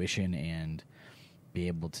intuition and be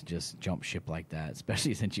able to just jump ship like that,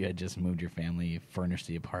 especially since you had just moved your family, furnished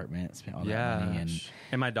the apartment, spent all that money.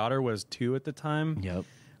 And my daughter was 2 at the time. Yep.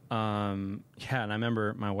 And I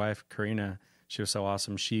remember my wife, Karina, she was so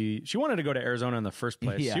awesome. She wanted to go to Arizona in the first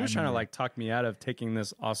place. Yeah, she was trying to talk me out of taking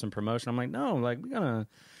this awesome promotion. I'm like, no, we're going to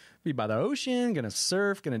be by the ocean, going to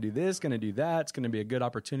surf, going to do this, going to do that. It's going to be a good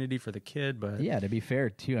opportunity for the kid. But yeah, to be fair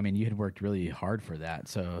too, you had worked really hard for that.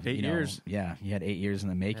 So 8 years. Yeah, you had 8 years in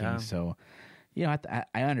the making. Yeah. So, I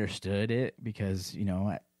understood it because,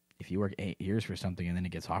 if you work 8 years for something and then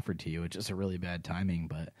it gets offered to you, it's just a really bad timing.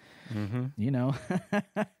 But,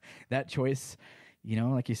 that choice,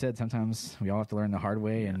 like you said, sometimes we all have to learn the hard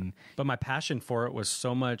way. But my passion for it was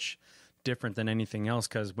so much different than anything else.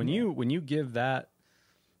 Because when you give that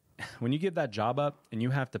job up and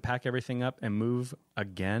you have to pack everything up and move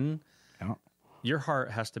again, your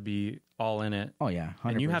heart has to be all in it. Oh yeah,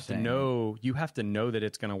 100%. And you have to know that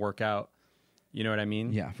it's going to work out. You know what I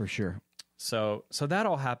mean? Yeah, for sure. So that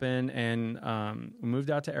all happened, and we moved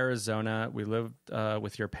out to Arizona. We lived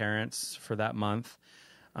with your parents for that month.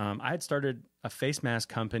 I had started a face mask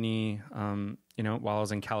company, while I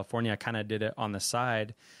was in California. I kind of did it on the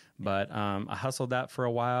side, but I hustled that for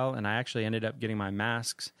a while, and I actually ended up getting my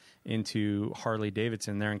masks into Harley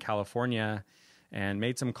Davidson there in California, and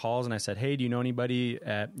made some calls. And I said, hey, do you know anybody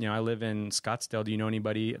I live in Scottsdale. Do you know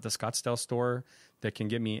anybody at the Scottsdale store that can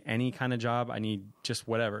get me any kind of job? I need just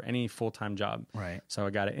whatever, any full-time job. Right. So I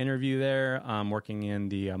got an interview there, working in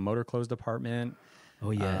the motor clothes department. Oh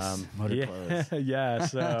yes, motor clothes. Yeah.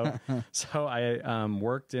 So I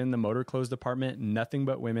worked in the motor clothes department. Nothing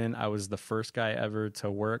but women. I was the first guy ever to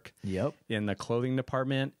work. Yep. In the clothing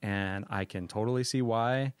department, and I can totally see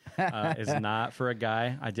why. It's not for a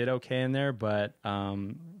guy. I did okay in there, but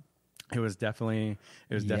It was definitely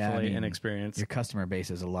an experience. Your customer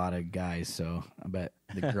base is a lot of guys, so I bet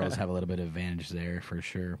the girls have a little bit of advantage there for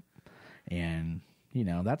sure. And,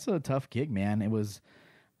 that's a tough gig, man. It was,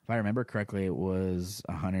 if I remember correctly, it was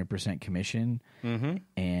 100% commission. Mm-hmm.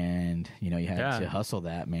 And, you had to hustle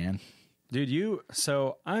that, man. Dude,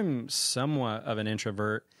 so I'm somewhat of an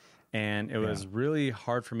introvert, and it was really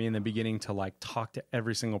hard for me in the beginning to like talk to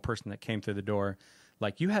every single person that came through the door.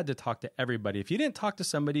 Like, you had to talk to everybody. If you didn't talk to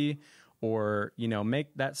somebody or,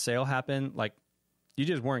 make that sale happen, like, you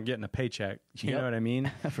just weren't getting a paycheck. You know what I mean?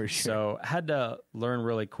 For sure. So I had to learn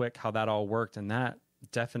really quick how that all worked. And that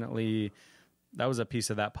was a piece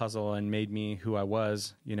of that puzzle and made me who I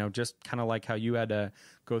was, just kind of like how you had to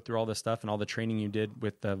go through all this stuff and all the training you did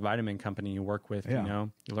with the vitamin company you work with,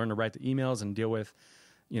 you learn to write the emails and deal with,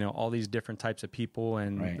 all these different types of people.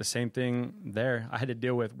 And the same thing there. I had to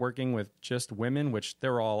deal with working with just women, which they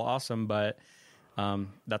were all awesome, but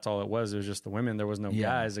that's all it was. It was just the women. There was no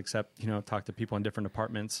guys except, talk to people in different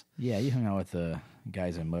departments. Yeah, you hung out with the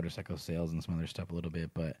guys in motorcycle sales and some other stuff a little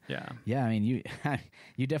bit. But I mean,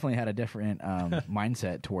 you definitely had a different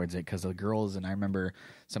mindset towards it, because the girls, and I remember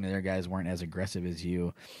some of the other guys weren't as aggressive as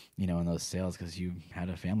you, in those sales, because you had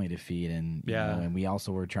a family to feed. And, and we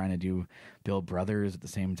also were trying to build brothers at the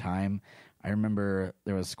same time. I remember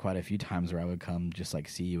there was quite a few times where I would come just like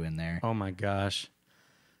see you in there. Oh my gosh.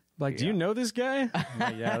 Like, do you know this guy?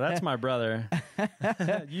 Like, yeah, that's my brother.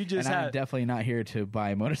 You just and I'm definitely not here to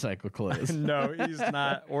buy motorcycle clothes. No, he's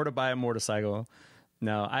not, or to buy a motorcycle.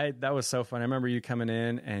 No, that was so fun. I remember you coming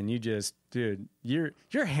in and you just, dude,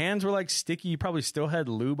 your hands were like sticky. You probably still had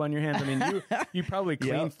lube on your hands. I mean, you probably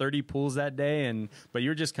cleaned 30 pools that day, but you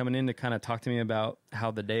were just coming in to kind of talk to me about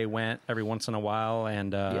how the day went every once in a while,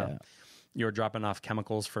 and you were dropping off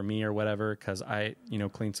chemicals for me or whatever, because I,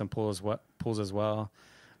 cleaned some pools as well.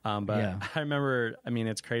 But I remember, I mean,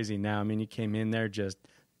 it's crazy now. I mean, you came in there, just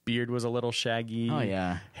beard was a little shaggy. Oh,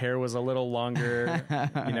 yeah. Hair was a little longer.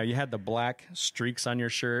 You had the black streaks on your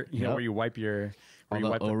shirt, where you wipe your...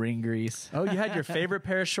 O-ring grease. Oh, you had your favorite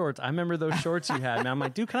pair of shorts. I remember those shorts you had. And I'm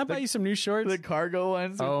like, dude, can I buy you some new shorts? The cargo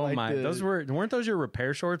ones. Oh, my. Weren't those your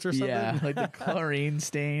repair shorts or something? Yeah, like the chlorine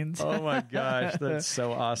stains. Oh, my gosh. That's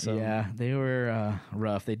so awesome. Yeah, they were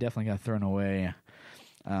rough. They definitely got thrown away.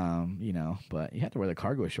 But you have to wear the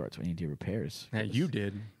cargo shorts when you do repairs. Yeah, you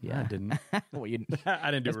did. Yeah, I didn't. Well,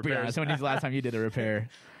 I didn't do repairs. When was the last time you did a repair?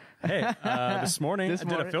 Hey, this morning I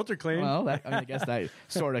did a filter clean. Well, I guess that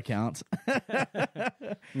sort of counts.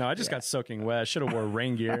 No, I just got soaking wet. I should have wore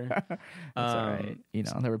rain gear. That's all right.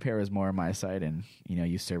 The repair is more on my side, and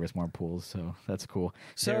you service more pools, so that's cool.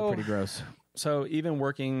 They're pretty gross. So even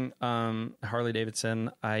working Harley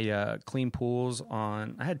Davidson, I clean pools I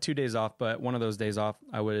had 2 days off, but one of those days off,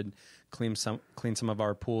 I would clean some of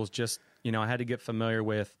our pools. Just, I had to get familiar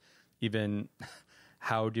with even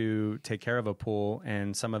how to take care of a pool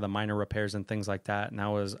and some of the minor repairs and things like that. And that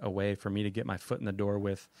was a way for me to get my foot in the door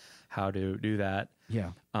with how to do that. Yeah.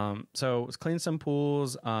 So I was cleaning some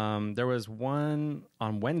pools. There was one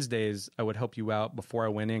on Wednesdays I would help you out before I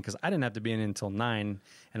went in, because I didn't have to be in until 9.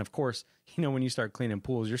 And of course, when you start cleaning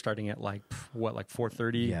pools, you're starting at like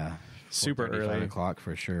 4:30? Yeah. Super early. 5 o'clock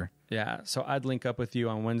for sure. Yeah. So I'd link up with you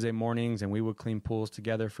on Wednesday mornings and we would clean pools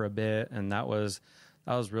together for a bit. And that was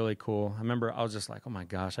really cool. I remember I was just like, oh my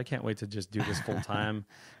gosh, I can't wait to just do this full time.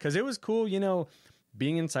 Because it was cool,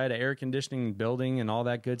 being inside an air conditioning building and all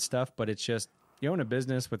that good stuff. But it's just, you own a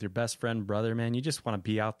business with your best friend, brother, man. You just want to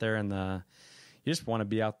be out there in the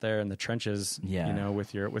trenches,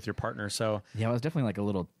 with your partner. So yeah, it was definitely like a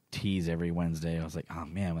little tease every Wednesday. I was like, oh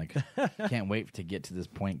man, like can't wait to get to this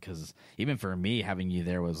point, because even for me, having you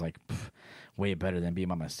there was like way better than being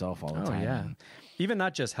by myself all the time. Yeah. Even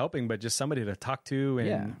not just helping, but just somebody to talk to,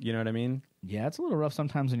 and you know what I mean? Yeah, it's a little rough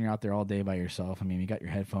sometimes when you're out there all day by yourself. I mean, you got your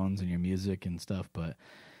headphones and your music and stuff, but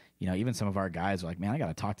even some of our guys are like, man, I got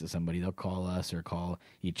to talk to somebody. They'll call us or call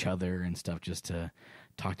each other and stuff just to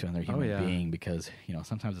talk to another human being, because,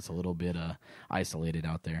 sometimes it's a little bit isolated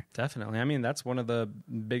out there. Definitely. I mean, that's one of the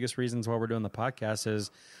biggest reasons why we're doing the podcast,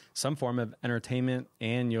 is some form of entertainment,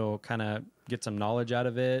 and you'll kind of get some knowledge out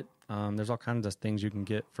of it. There's all kinds of things you can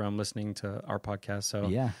get from listening to our podcast. So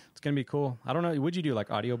it's going to be cool. I don't know. Would you do like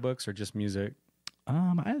audiobooks or just music?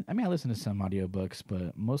 I listen to some audiobooks,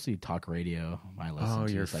 but mostly talk radio. I listen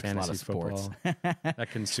to your like fantasy a lot of sports. That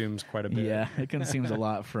consumes quite a bit. Yeah, it consumes a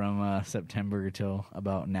lot from September till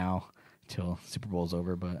about now, till Super Bowl's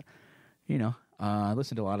over. But I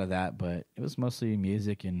listened to a lot of that, but it was mostly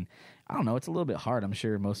music, and I don't know. It's a little bit hard. I'm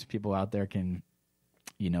sure most people out there can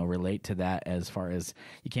relate to that, as far as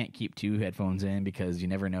you can't keep 2 headphones in, because you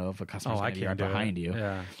never know if a customer's going to be right behind you.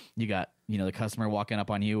 Yeah. You got, the customer walking up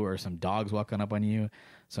on you or some dogs walking up on you,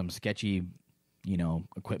 some sketchy,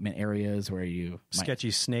 equipment areas where you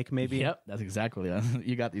sketchy snake maybe. Yep, that's exactly it.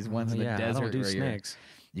 You got these ones in the desert I don't do where snakes.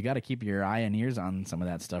 You got to keep your eye and ears on some of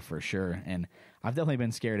that stuff for sure. And I've definitely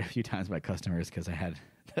been scared a few times by customers because I had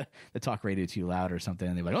the talk radio too loud or something,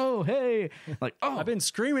 and they're like, "Oh, hey!" Like, "Oh, I've been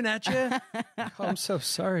screaming at you." Oh, I'm so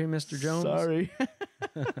sorry, Mr. Jones. Sorry.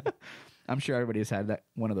 I'm sure everybody's had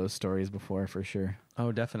one of those stories before for sure.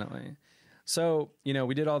 Oh, definitely. So,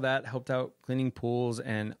 we did all that, helped out cleaning pools,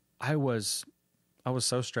 and I was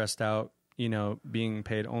so stressed out, being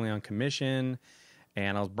paid only on commission,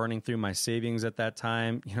 and I was burning through my savings at that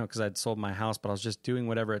time, because I'd sold my house, but I was just doing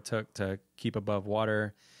whatever it took to keep above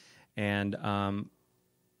water. And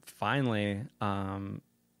finally, I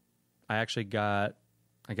actually got,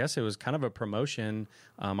 I guess it was kind of a promotion.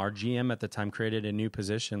 Our GM at the time created a new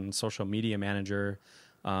position, social media manager,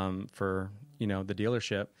 for, the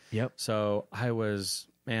dealership. Yep. So I was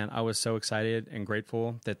so excited and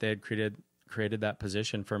grateful that they had created that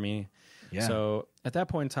position for me. Yeah. So at that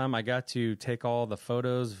point in time, I got to take all the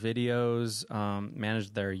photos, videos,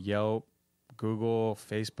 manage their Yelp, Google,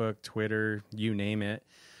 Facebook, Twitter, you name it.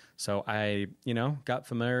 So I, got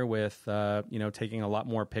familiar with, taking a lot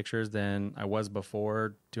more pictures than I was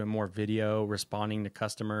before, doing more video, responding to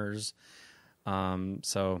customers.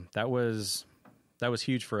 So that was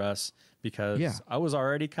huge for us because I was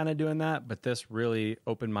already kind of doing that, but this really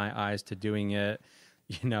opened my eyes to doing it,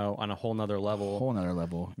 on a whole nother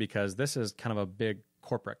level. Because this is kind of a big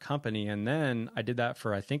corporate company. And then I did that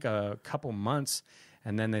for, I think, a couple months.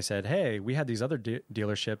 And then they said, hey, we had these other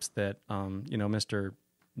dealerships that, Mr.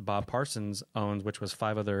 Bob Parsons owns, which was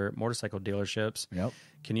 5 other motorcycle dealerships. Yep.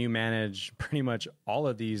 Can you manage pretty much all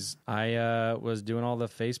of these? I was doing all the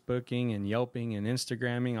Facebooking and Yelping and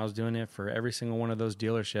Instagramming. I was doing it for every single one of those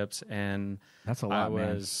dealerships. And that's a lot,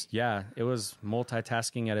 man. It was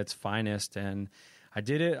multitasking at its finest. And I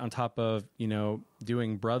did it on top of,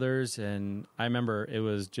 doing brothers. And I remember it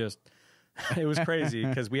was crazy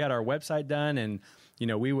because we had our website done and,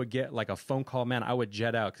 we would get like a phone call. Man, I would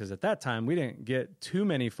jet out because at that time we didn't get too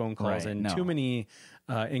many phone calls too many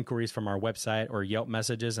inquiries from our website or Yelp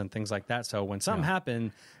messages and things like that. So when something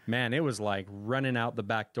happened, man, it was like running out the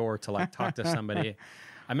back door to like talk to somebody.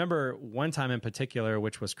 I remember one time in particular,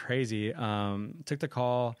 which was crazy, took the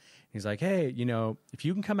call. He's like, hey, if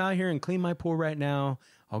you can come out here and clean my pool right now,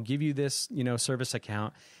 I'll give you this, service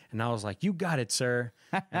account. And I was like, you got it, sir.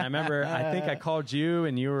 And I remember, I think I called you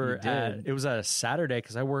and you were it was a Saturday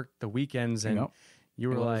because I worked the weekends and you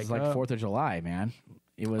were like 4th of July, man.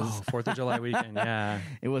 It was 4th of July weekend. Yeah.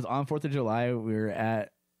 It was on 4th of July. We were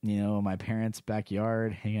at, my parents'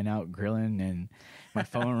 backyard hanging out, grilling, and my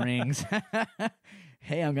phone rings.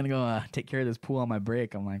 Hey, I'm going to go take care of this pool on my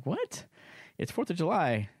break. I'm like, what? It's 4th of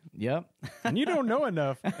July. Yep. And you don't know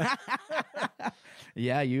enough.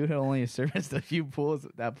 Yeah, you had only serviced a few pools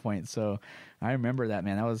at that point. So I remember that,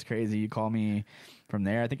 man. That was crazy. You called me from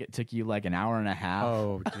there. I think it took you like an hour and a half.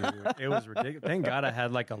 Oh, dude. It was ridiculous. Thank God I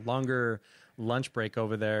had like a longer lunch break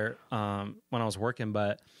over there when I was working.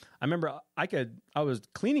 But I remember I was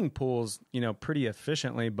cleaning pools, pretty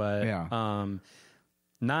efficiently, but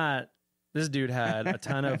not... This dude had a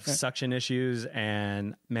ton of suction issues,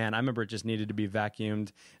 and man, I remember it just needed to be vacuumed.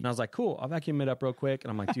 And I was like, cool, I'll vacuum it up real quick.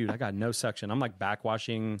 And I'm like, dude, I got no suction. I'm like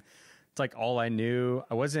backwashing. It's like all I knew.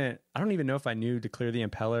 I don't even know if I knew to clear the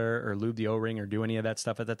impeller or lube the O-ring or do any of that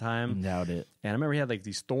stuff at the time. Doubt it. And I remember he had like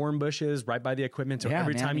these thorn bushes right by the equipment. So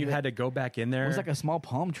every time you had to go back in there. It was like a small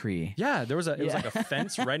palm tree. Yeah, it was like a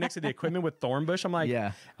fence right next to the equipment with thorn bush. I'm like,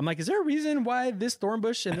 is there a reason why this thorn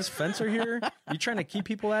bush and this fence are here? You trying to keep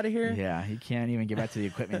people out of here? Yeah, he can't even get back to the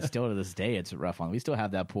equipment. Still to this day, it's rough on. We still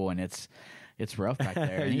have that pool, and it's rough back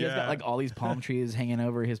there. And he's got like all these palm trees hanging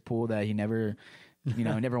over his pool that he never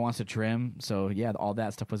never wants to trim. So yeah, all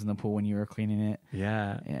that stuff was in the pool when you were cleaning it.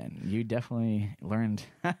 Yeah. And you definitely learned.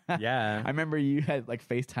 Yeah. I remember you had like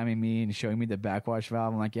FaceTiming me and showing me the backwash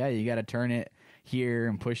valve. I'm like, yeah, you got to turn it here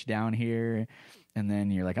and push down here. And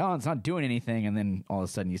then you're like, oh, it's not doing anything. And then all of a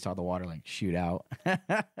sudden you saw the water like shoot out. I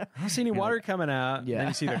don't see any water coming out. Yeah. Then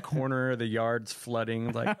you see the corner of the yard's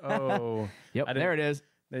flooding. Like, oh. Yep, there it is.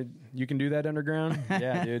 You can do that underground?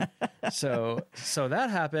 Yeah, dude. So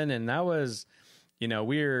that happened, and that was...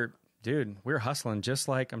 we're hustling just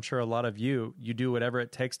like I'm sure a lot of you do whatever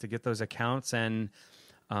it takes to get those accounts and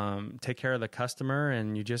take care of the customer,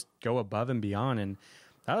 and you just go above and beyond. And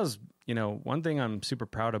that was, one thing I'm super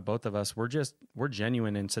proud of both of us. We're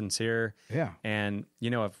genuine and sincere. Yeah. And,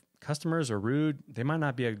 if customers are rude, they might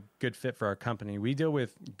not be a good fit for our company. We deal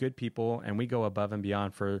with good people, and we go above and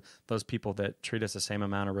beyond for those people that treat us the same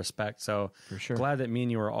amount of respect. So For sure. glad that me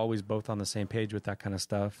and you are always both on the same page with that kind of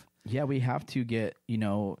stuff. Yeah, we have to get,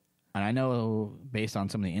 and I know based on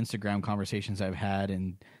some of the Instagram conversations I've had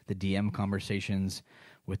and the DM conversations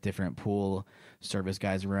with different pool service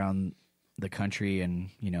guys around the country and,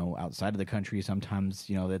 outside of the country, sometimes,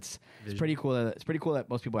 it's pretty cool. It's pretty cool that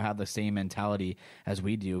most people have the same mentality as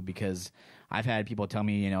we do, because I've had people tell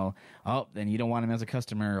me, oh, then you don't want them as a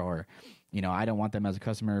customer, or, I don't want them as a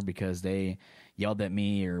customer because they yelled at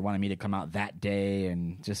me or wanted me to come out that day,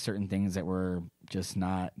 and just certain things that we're just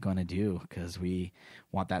not going to do because we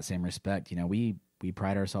want that same respect. We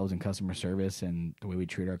pride ourselves in customer service and the way we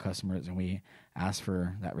treat our customers, and we ask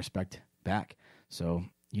for that respect back. So,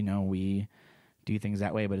 we do things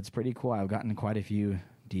that way, but it's pretty cool. I've gotten quite a few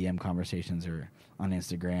DM conversations or on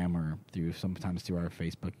Instagram or sometimes through our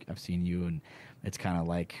Facebook. I've seen you, and it's kind of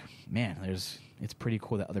like, man, it's pretty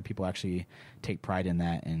cool that other people actually take pride in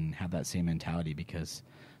that and have that same mentality, because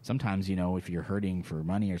sometimes, if you're hurting for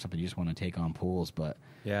money or something, you just want to take on pools, but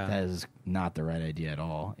that is not the right idea at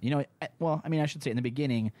all. I should say in the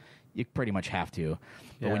beginning, you pretty much have to,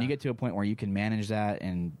 but when you get to a point where you can manage that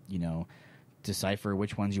and, decipher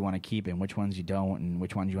which ones you want to keep and which ones you don't, and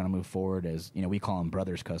which ones you want to move forward as, we call them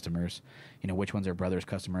brothers customers, which ones are brothers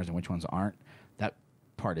customers and which ones aren't. That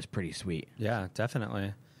part is pretty sweet. Yeah,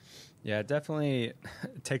 definitely. Yeah, it definitely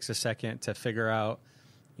takes a second to figure out,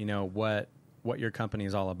 what your company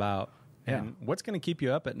is all about and what's going to keep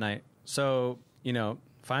you up at night. So,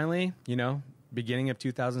 finally, beginning of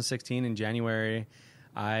 2016 in January,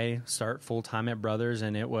 I start full time at Brothers,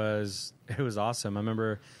 and it was awesome. I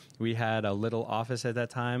remember we had a little office at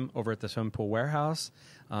that time over at the swimming pool warehouse.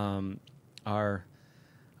 We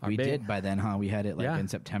did by then, huh? We had it in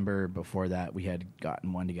September. Before that, we had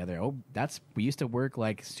gotten one together. Oh, we used to work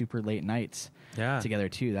like super late nights together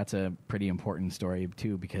too. That's a pretty important story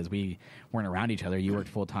too, because we weren't around each other. You worked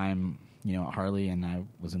full time, at Harley, and I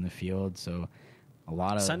was in the field. So a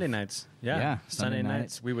lot of Sunday nights. Yeah. Sunday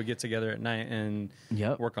nights. We would get together at night and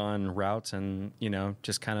work on routes and,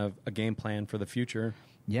 just kind of a game plan for the future.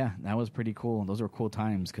 Yeah, that was pretty cool. Those were cool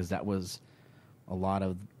times, because that was a lot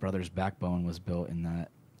of Brothers' backbone was built in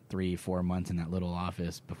that 3-4 months in that little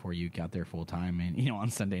office before you got there full time, and on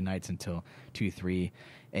Sunday nights until 2-3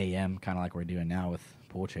 a.m., kind of like we're doing now with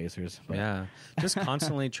Pool Chasers. But just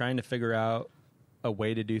constantly trying to figure out a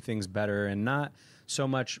way to do things better, and not so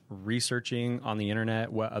much researching on the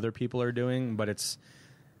internet what other people are doing, but it's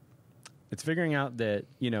figuring out that,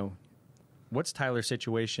 what's Tyler's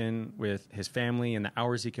situation with his family and the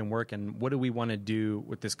hours he can work, and what do we want to do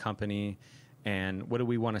with this company, and what do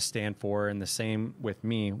we want to stand for? And the same with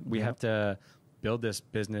me. We have to build this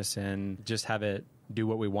business and just have it do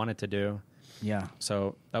what we want it to do. Yeah.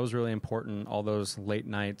 So that was really important, all those late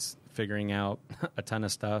nights figuring out a ton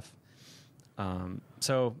of stuff.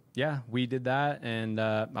 We did that, and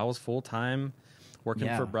I was full-time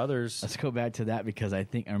working for Brothers. Let's go back to that, because I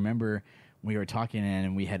remember we were talking,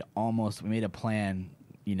 and we made a plan,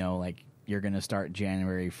 you're going to start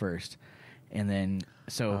January 1st. And then,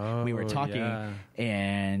 we were talking,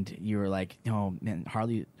 and you were like, "Oh man,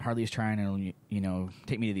 Harley's trying to,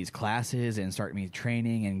 take me to these classes and start me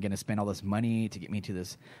training, and going to spend all this money to get me to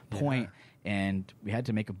this point." And we had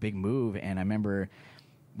to make a big move. And I remember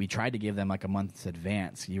we tried to give them like a month's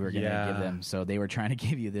advance. You were going to give them, so they were trying to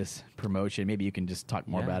give you this promotion. Maybe you can just talk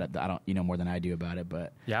more about it. I don't, more than I do about it,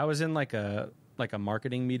 but I was in like a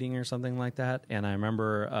marketing meeting or something like that, and I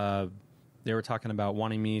remember they were talking about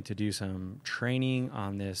wanting me to do some training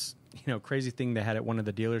on this, crazy thing they had at one of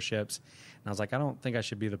the dealerships. And I was like, I don't think I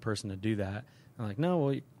should be the person to do that. I'm like, no,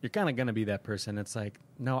 well, you're kind of going to be that person. It's like,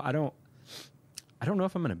 no, I don't know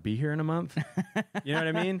if I'm going to be here in a month. You know what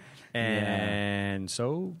I mean? And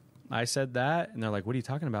so I said that, and they're like, what are you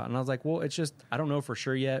talking about? And I was like, well, it's just, I don't know for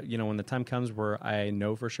sure yet. When the time comes where I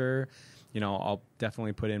know for sure, I'll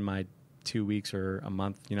definitely put in my 2 weeks or a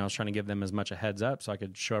month. I was trying to give them as much a heads up so I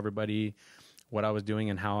could show everybody what I was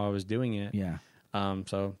doing and how I was doing it. Yeah.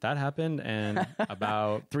 So that happened, and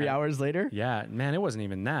about 3 hours later? Yeah, man, it wasn't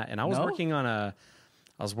even that. And I was working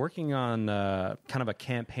on kind of a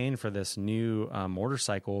campaign for this new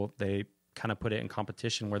motorcycle. They kind of put it in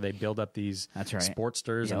competition where they build up these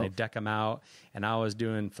Sportsters and they deck them out. And I was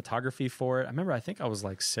doing photography for it. I remember, I think I was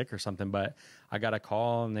like sick or something, but I got a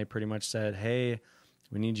call, and they pretty much said, hey,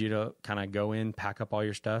 we need you to kind of go in, pack up all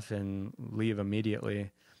your stuff, and leave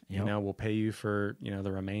immediately. We'll pay you for,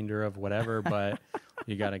 the remainder of whatever, but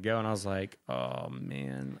you got to go. And I was like, oh,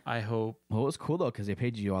 man, I hope. Well, it was cool, though, because they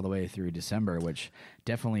paid you all the way through December, which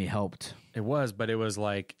definitely helped. It was, but it was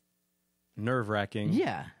like nerve-wracking.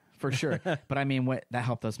 Yeah, for sure. But I mean, that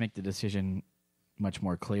helped us make the decision much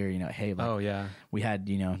more clear. Hey, we had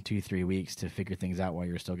 2-3 weeks to figure things out while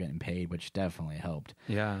you're still getting paid, which definitely helped.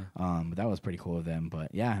 Yeah. But that was pretty cool of them.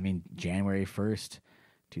 But yeah, I mean, January 1st,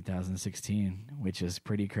 2016, which is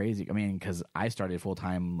pretty crazy. I mean, because I started full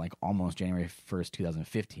time like almost January 1st,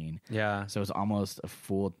 2015. Yeah. So it was almost a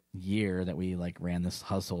full year that we like ran this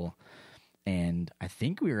hustle, and I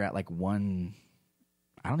think we were at like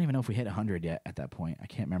I don't even know if we hit 100 yet at that point. I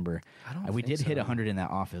can't remember. We did hit 100 in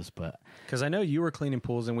that office, but because I know you were cleaning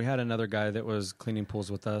pools, and we had another guy that was cleaning pools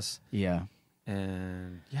with us. Yeah.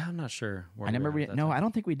 And yeah, I'm not sure. I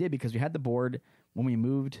don't think we did, because we had the board when we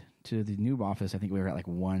moved to the new office. I think we were at like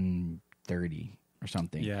 130 or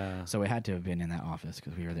something. Yeah. So it had to have been in that office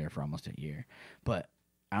because we were there for almost a year. But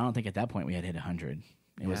I don't think at that point we had hit 100.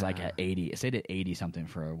 It was like at 80. It stayed at 80 something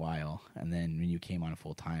for a while, and then when you came on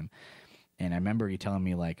full time, and I remember you telling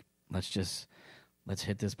me like, let's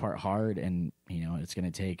hit this part hard, and it's going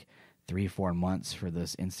to take 3-4 months for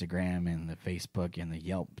this Instagram and the Facebook and the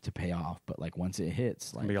Yelp to pay off. But like once it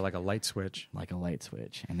hits, like a light switch.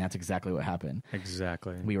 And that's exactly what happened.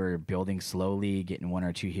 Exactly. We were building slowly, getting 1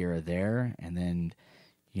 or 2 here or there. And then,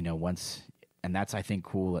 and that's, I think,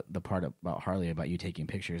 cool. The part about Harley, about you taking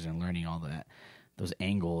pictures and learning all those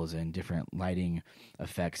angles and different lighting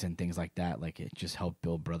effects and things like that. Like, it just helped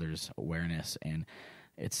build brothers' awareness. And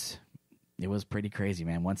it was pretty crazy,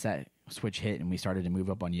 man. Once that switch hit and we started to move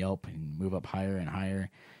up on Yelp and move up higher and higher,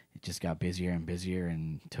 it just got busier and busier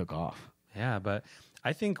and took off. Yeah, but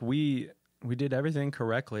I think we did everything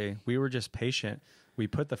correctly. We were just patient. We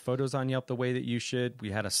put the photos on Yelp the way that you should.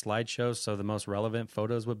 We had a slideshow, so the most relevant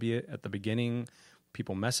photos would be at the beginning.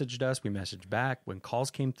 People messaged us. We messaged back. When calls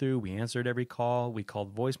came through, we answered every call. We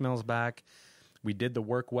called voicemails back. We did the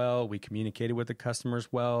work well. We communicated with the customers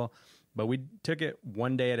well. But we took it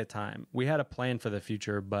one day at a time. We had a plan for the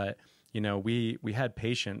future, but we had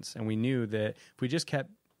patience, and we knew that if we just kept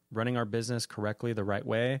running our business correctly the right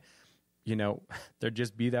way, there'd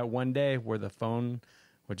just be that one day where the phone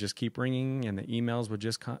would just keep ringing and the emails would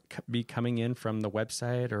just be coming in from the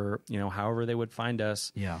website, or however they would find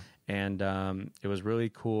us. Yeah. And it was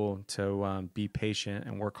really cool to be patient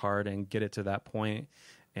and work hard and get it to that point.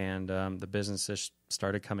 And the business just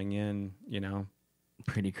started coming in.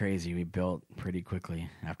 Pretty crazy. We built pretty quickly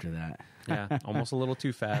after that. Yeah, almost a little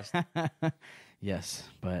too fast. Yes,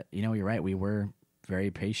 but you're right. We were very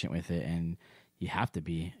patient with it, and you have to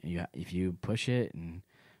be. If you push it and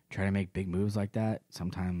try to make big moves like that,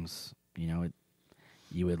 sometimes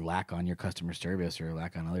you would lack on your customer service or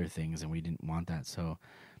lack on other things, and we didn't want that. So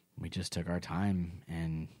we just took our time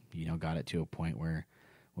and got it to a point where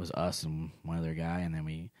it was us and one other guy, and then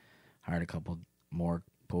we hired a couple more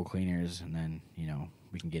pool cleaners, and then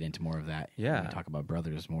we can get into more of that. Yeah, we talk about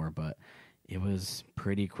brothers more, but it was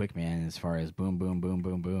pretty quick, man, as far as boom, boom, boom,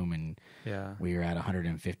 boom, boom, and we were at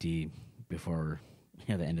 150 before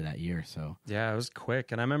the end of that year. So yeah, it was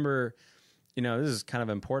quick. And I remember, this is kind of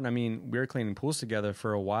important. I mean, we were cleaning pools together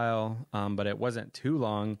for a while, but it wasn't too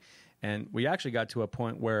long, and we actually got to a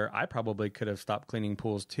point where I probably could have stopped cleaning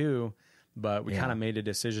pools too, but we kind of made a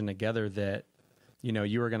decision together that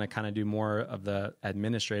you were going to kind of do more of the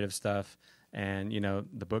administrative stuff and,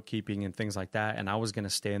 the bookkeeping and things like that. And I was going to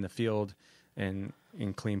stay in the field and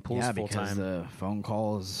clean pools full time. Yeah, because the phone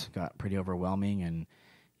calls got pretty overwhelming, and,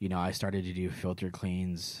 I started to do filter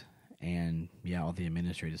cleans and, all the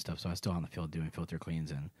administrative stuff. So I was still on the field doing filter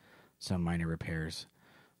cleans and some minor repairs.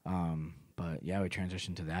 But we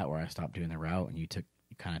transitioned to that, where I stopped doing the route, and you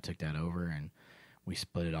kind of took that over, and we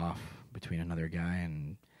split it off between another guy.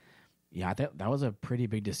 And yeah, that was a pretty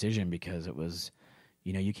big decision, because it was,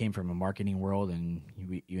 you came from a marketing world, and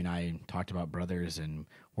you and I talked about brothers and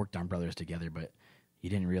worked on brothers together, but you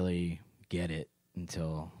didn't really get it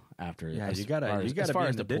until after. Yeah, you gotta be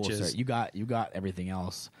in the ditches. You got everything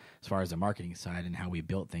else as far as the marketing side and how we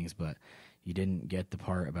built things, but you didn't get the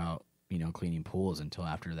part about cleaning pools until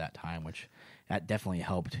after that time, which that definitely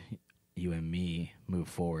helped you and me move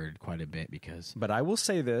forward quite a bit. But I will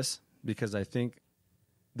say this, because I think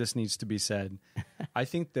this needs to be said. I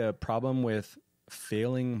think the problem with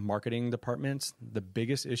failing marketing departments, the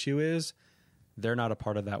biggest issue is they're not a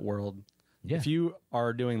part of that world. Yeah. If you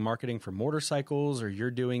are doing marketing for motorcycles, or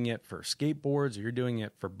you're doing it for skateboards, or you're doing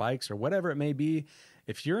it for bikes, or whatever it may be,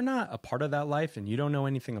 if you're not a part of that life and you don't know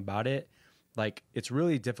anything about it, like, it's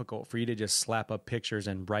really difficult for you to just slap up pictures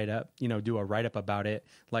and do a write-up about it.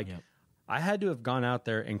 Like, I had to have gone out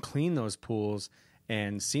there and cleaned those pools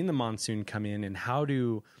and seen the monsoon come in, and how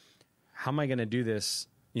am I going to do this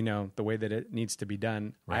the way that it needs to be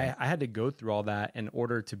done. Right. I had to go through all that in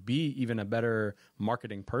order to be even a better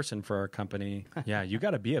marketing person for our company. Yeah, you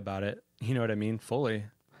got to be about it. You know what I mean? Fully.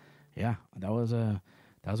 Yeah, that was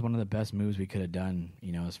one of the best moves we could have done,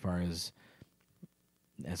 as far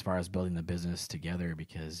as building the business together,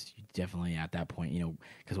 because you definitely at that point,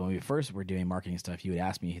 because when we first were doing marketing stuff, you would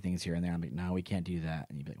ask me things here and there. I'm like, no, we can't do that.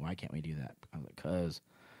 And you'd be like, why can't we do that? I'm like, because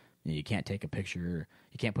you can't take a picture.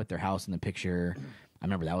 You can't put their house in the picture. I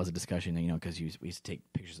remember that was a discussion, because we used to take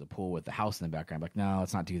pictures of the pool with the house in the background. I'm like, no,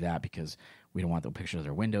 let's not do that because we don't want the pictures of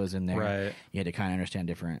their windows in there. Right. You had to kind of understand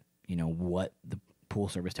different, what the pool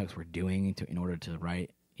service techs were doing in order to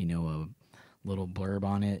write, a little blurb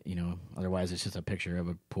on it. Otherwise it's just a picture of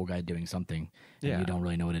a pool guy doing something, and you don't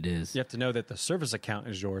really know what it is. You have to know that the service account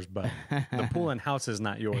is yours, but the pool and house is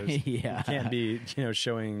not yours. Yeah. You can't be,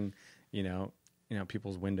 showing,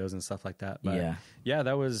 people's windows and stuff like that. But yeah,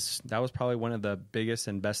 that was probably one of the biggest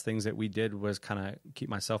and best things that we did, was kind of keep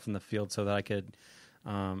myself in the field so that I could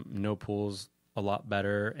know pools a lot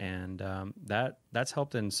better. And that's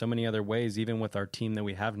helped in so many other ways, even with our team that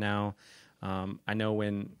we have now. I know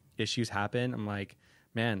when issues happen, I'm like,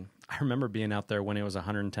 man, I remember being out there when it was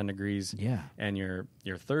 110 degrees. Yeah. And you're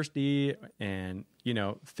thirsty, and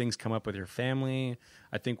things come up with your family.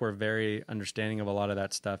 I think we're very understanding of a lot of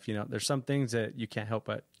that stuff. There's some things that you can't help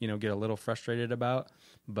but get a little frustrated about.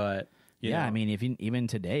 But you know. I mean, even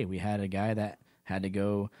today we had a guy that had to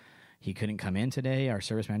go. He couldn't come in today. Our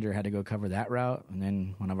service manager had to go cover that route, and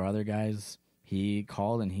then one of our other guys, he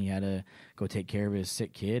called and he had to go take care of his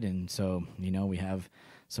sick kid. And so we have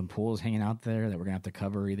some pools hanging out there that we're gonna have to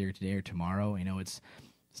cover either today or tomorrow. It's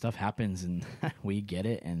stuff happens, and we get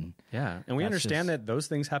it. And and we understand that those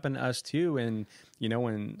things happen to us too. And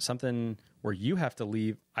when something where you have to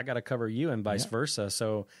leave, I got to cover you, and vice versa.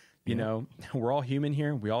 So we're all human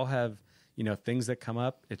here. We all have things that come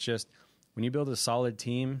up. It's just when you build a solid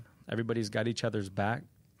team, everybody's got each other's back.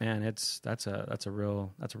 Man, that's a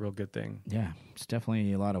real good thing. Yeah, it's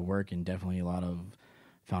definitely a lot of work and definitely a lot of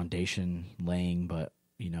foundation laying, but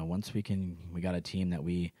once we got a team that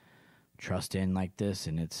we trust in like this,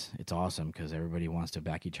 and it's awesome because everybody wants to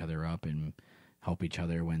back each other up and help each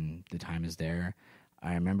other when the time is there.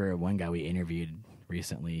 I remember one guy we interviewed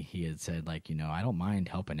recently, he had said, like, I don't mind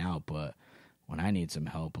helping out, but when I need some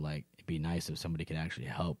help, like, it'd be nice if somebody could actually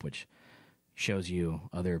help, which shows you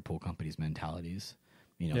other pool companies' mentalities.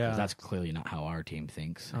 Because that's clearly not how our team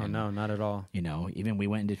thinks. Oh, no, not at all. Even we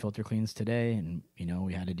went and did filter cleans today, and,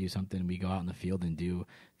 we had to do something. We go out in the field and do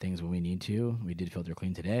things when we need to. We did filter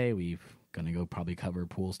clean today. We're going to go probably cover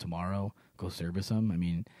pools tomorrow, go service them. I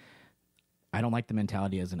mean, I don't like the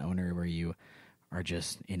mentality as an owner where you are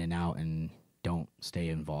just in and out and don't stay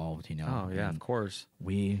involved, Oh, yeah, and of course.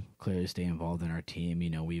 We clearly stay involved in our team.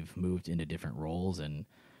 we've moved into different roles and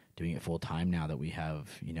doing it full time now that we have,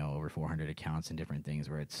 over 400 accounts and different things,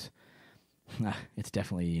 where it's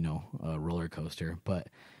definitely, a roller coaster. But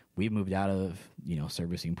we've moved out of,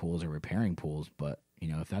 servicing pools or repairing pools. But,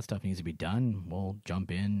 if that stuff needs to be done, we'll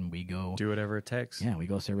jump in. We go do whatever it takes. Yeah, we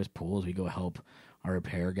go service pools. We go help our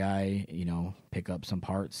repair guy, pick up some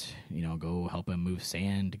parts, go help him move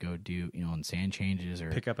sand, go do, and sand changes,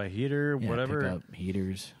 or pick up a heater, whatever. Pick up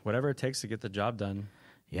heaters. Whatever it takes to get the job done.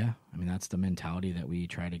 Yeah, I mean, that's the mentality that we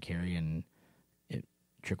try to carry, and it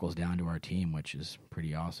trickles down to our team, which is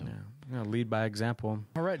pretty awesome. Yeah, lead by example.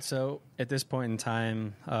 All right, so at this point in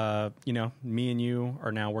time, me and you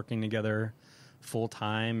are now working together full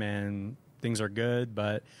time, and things are good,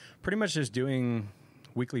 but pretty much just doing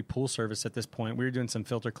weekly pool service at this point. We were doing some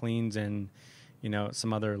filter cleans and,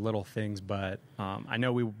 some other little things, but I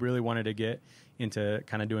know we really wanted to get into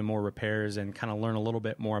kind of doing more repairs and kind of learn a little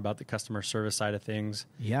bit more about the customer service side of things.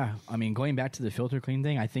 Yeah. I mean, going back to the filter clean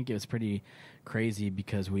thing, I think it was pretty crazy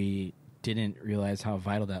because we didn't realize how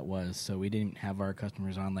vital that was. So we didn't have our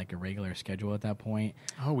customers on like a regular schedule at that point.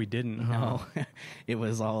 Oh, we didn't? No. It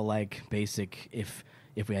was all like basic. If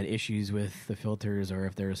we had issues with the filters or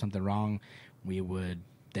if there was something wrong, we would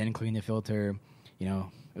then clean the filter.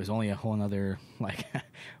 It was only a whole nother, like,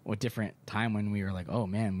 a different time when we were like, oh,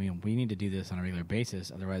 man, we need to do this on a regular basis.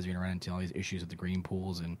 Otherwise, we're going to run into all these issues with the green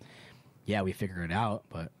pools. And, yeah, we figure it out,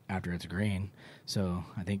 but after it's green. So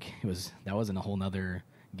I think that wasn't a whole nother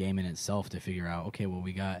game in itself to figure out, okay, well,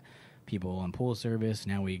 we got people on pool service.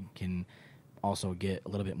 Now we can also get a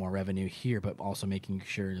little bit more revenue here, but also making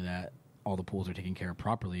sure that all the pools are taken care of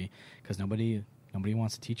properly, because nobody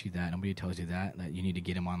wants to teach you that. Nobody tells you that you need to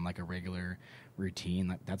get them on like a regular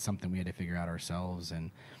routine. That's something we had to figure out ourselves.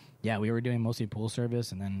 And yeah, we were doing mostly pool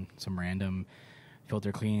service and then some random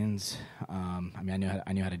filter cleans. I mean,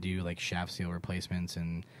 I knew how to do like shaft seal replacements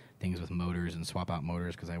and things with motors and swap out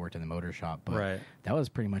motors because I worked in the motor shop. But that was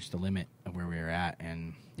pretty much the limit of where we were at.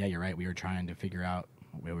 And yeah, you're right. We were trying to figure out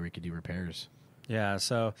where we could do repairs. Yeah.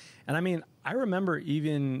 So, and I mean, I remember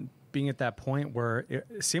even being at that point where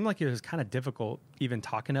it seemed like it was kind of difficult even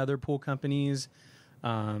talking to other pool companies.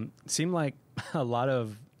 It seemed like a lot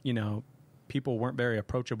of, people weren't very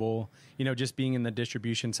approachable, just being in the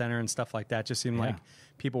distribution center and stuff like that. Just seemed like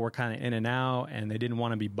people were kind of in and out and they didn't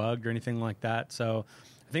want to be bugged or anything like that. So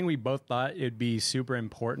I think we both thought it'd be super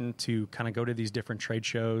important to kind of go to these different trade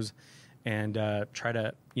shows and try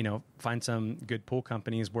to, find some good pool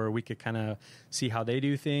companies where we could kind of see how they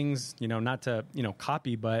do things, not to,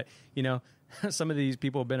 copy, but, some of these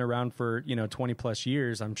people have been around for, 20 plus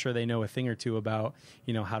years. I'm sure they know a thing or two about,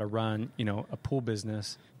 how to run, a pool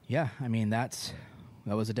business. Yeah. I mean, that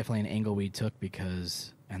was definitely an angle we took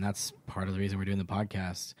and that's part of the reason we're doing the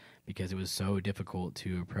podcast, because it was so difficult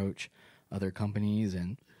to approach other companies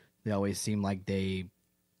and they always seemed like they,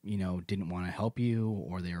 didn't want to help you,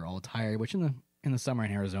 or they were all tired, which in the summer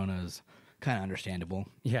in Arizona is kind of understandable.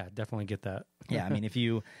 Yeah, definitely get that. Yeah, I mean, if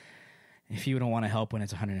you don't want to help when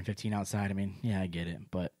it's 115 outside, I mean, yeah, I get it.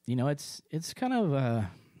 But, it's kind of a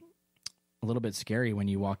little bit scary when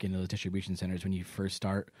you walk into those distribution centers. When you first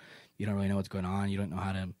start, you don't really know what's going on. You don't know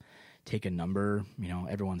how to take a number.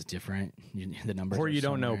 Everyone's different. The numbers, or you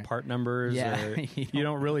don't know part numbers. Yeah, or you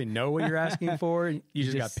don't really know what you're asking for. You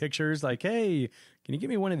just got pictures like, hey, can you give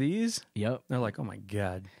me one of these? Yep. And they're like, oh my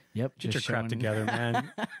God. Yep. Get your crap together,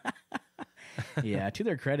 man. Yeah. To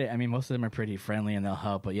their credit, I mean, most of them are pretty friendly and they'll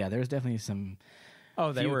help. But yeah, there's definitely some.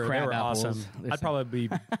 Oh, they were awesome. I'd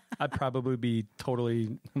probably be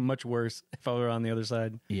totally much worse if I were on the other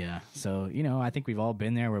side. Yeah. So, I think we've all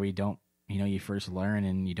been there where we don't, you first learn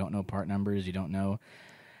and you don't know part numbers, you don't know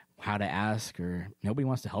how to ask, or nobody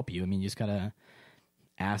wants to help you. I mean, you just got to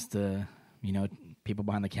ask the, people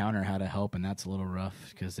behind the counter how to help, and that's a little rough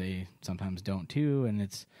because they sometimes don't too, and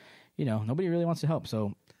it's, nobody really wants to help.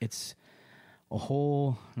 So it's a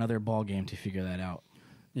whole another ball game to figure that out.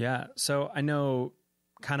 Yeah. So I know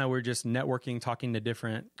kind of we're just networking, talking to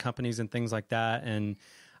different companies and things like that, and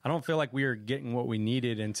I don't feel like we were getting what we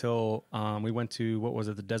needed until we went to, what was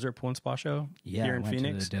it, the Desert Pool and Spa Show here in Phoenix?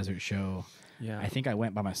 Yeah, to the Desert Show. Yeah. I think I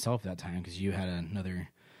went by myself that time because you had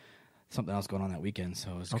something else going on that weekend.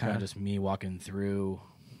 So it was kind of just me walking through.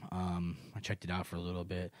 I checked it out for a little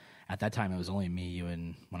bit. At that time, it was only me, you,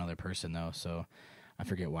 and one other person, though. So I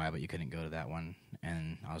forget why, but you couldn't go to that one.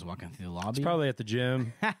 And I was walking through the lobby. It's probably at the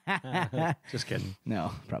gym. Just kidding.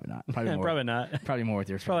 No, probably not. Probably more. Probably not. Probably more with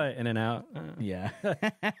your family. Probably in and out. Yeah.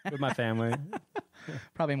 With my family.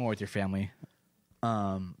 Probably more with your family.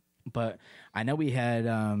 But I know we had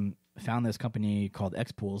found this company called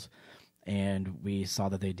X Pools, and we saw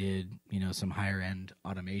that they did, some higher end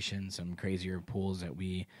automation, some crazier pools that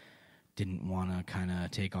we didn't want to kind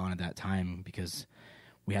of take on at that time, because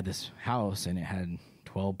we had this house and it had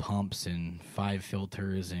 12 pumps and 5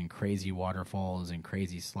 filters and crazy waterfalls and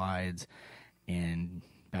crazy slides. And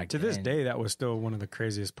back to this day, that was still one of the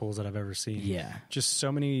craziest pools that I've ever seen. Yeah. Just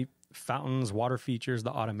so many fountains, water features.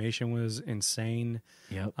 The automation was insane.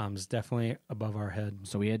 Yep. It's definitely above our head.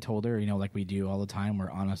 So we had told her, like we do all the time,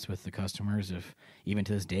 we're honest with the customers. If even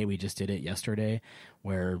to this day, we just did it yesterday,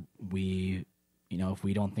 where we, if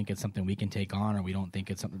we don't think it's something we can take on, or we don't think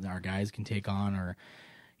it's something that our guys can take on, or,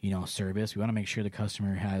 service, we want to make sure the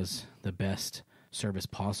customer has the best service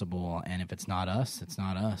possible. And if it's not us, it's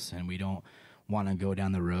not us. And we don't want to go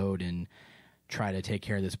down the road and try to take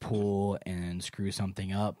care of this pool and screw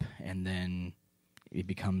something up, and then it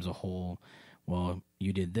becomes a whole, well,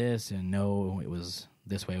 you did this, and no, it was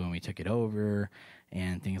this way when we took it over,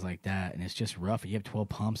 and things like that. And it's just rough. You have 12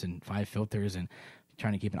 pumps and 5 filters, and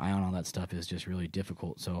trying to keep an eye on all that stuff is just really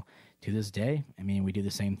difficult. So to this day, I mean, we do the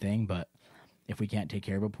same thing, but if we can't take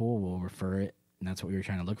care of a pool, we'll refer it, and that's what we were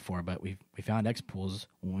trying to look for. But we found X Pools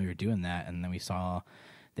when we were doing that, and then we saw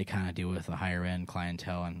they kind of deal with a higher end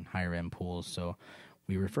clientele and higher end pools. So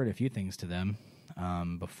we referred a few things to them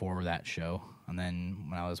before that show. And then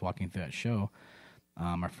when I was walking through that show,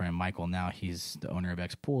 our friend Michael, now he's the owner of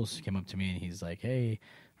X Pools, came up to me and he's like, hey,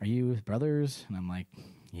 are you brothers? And I'm like,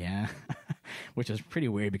 yeah, which is pretty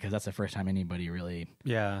weird because that's the first time anybody really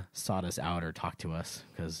sought us out or talked to us,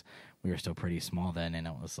 because we were still pretty small then, and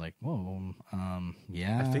it was like, whoa,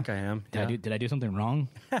 yeah. I think I am. Did I do something wrong?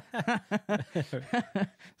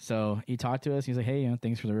 So he talked to us. He's like, hey,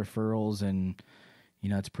 thanks for the referrals, and,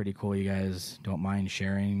 it's pretty cool. You guys don't mind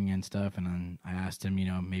sharing and stuff. And then I asked him,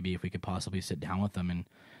 maybe if we could possibly sit down with them and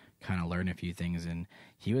kind of learn a few things. And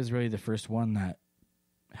he was really the first one that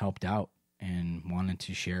helped out. and wanted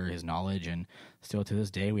to share his knowledge. And still to this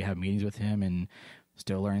day, we have meetings with him and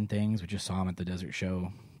still learn things. We just saw him at the Desert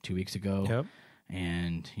Show 2 weeks ago. Yep.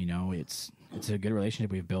 And, it's a good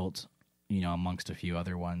relationship we've built, amongst a few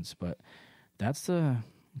other ones. But that's the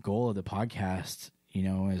goal of the podcast,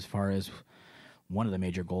 as far as one of the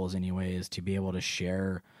major goals anyway, is to be able to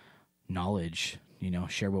share knowledge,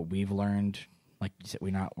 share what we've learned. Like you said,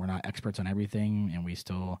 we're not experts on everything, and we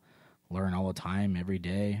still learn all the time, every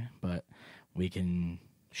day, but we can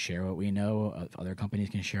share what we know. Other companies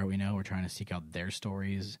can share what we know. We're trying to seek out their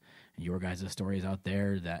stories and your guys' stories out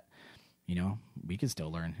there that, we can still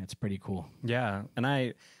learn. It's pretty cool. Yeah. And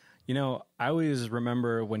I always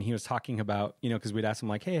remember when he was talking about, because we'd ask him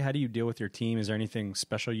like, hey, how do you deal with your team? Is there anything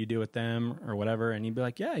special you do with them or whatever? And he'd be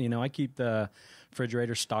like, yeah, I keep the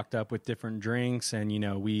refrigerator stocked up with different drinks. And,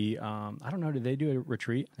 we, I don't know, do they do a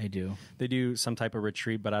retreat? They do. They do some type of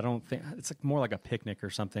retreat, but I don't think it's like more like a picnic or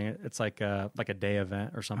something. It's like a day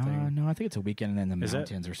event or something. No, I think it's a weekend in the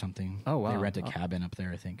mountains or something. Oh, wow. They rent a cabin up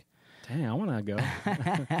there, I think. Dang, I want to go.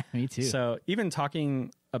 Me too. So even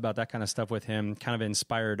talking about that kind of stuff with him kind of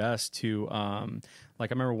inspired us to, I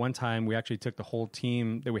remember one time we actually took the whole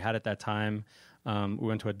team that we had at that time. We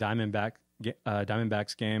went to a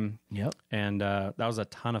Diamondbacks game. Yep. And that was a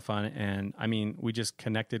ton of fun. And I mean, we just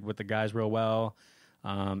connected with the guys real well.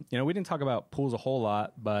 We didn't talk about pools a whole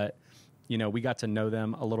lot, but we got to know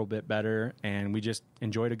them a little bit better, and we just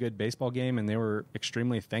enjoyed a good baseball game, and they were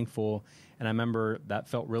extremely thankful. And I remember that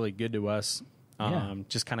felt really good to us,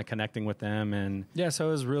 just kind of connecting with them. And so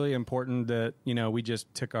it was really important that, we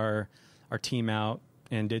just took our team out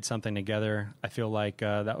and did something together. I feel like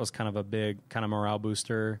that was kind of a big kind of morale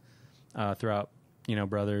booster throughout,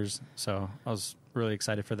 brothers. So I was really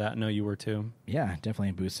excited for that. I know you were too. Yeah,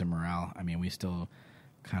 definitely boosts some morale. I mean, we still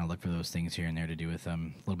kind of look for those things here and there to do with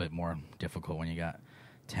them. A little bit more difficult when you got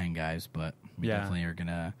 10 guys, but we definitely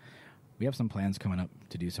are we have some plans coming up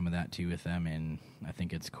to do some of that too with them, and I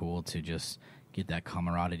think it's cool to just get that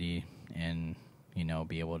camaraderie and,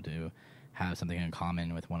 be able to have something in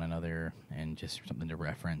common with one another and just something to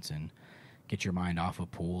reference and get your mind off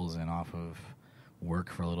of pools and off of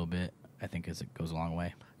work for a little bit. I think it goes a long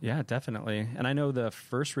way. Yeah, definitely. And I know the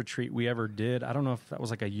first retreat we ever did, I don't know if that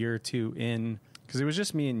was like a year or two in, because it was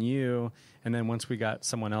just me and you. And then once we got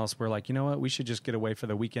someone else, we're like, you know what, we should just get away for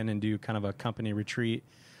the weekend and do kind of a company retreat.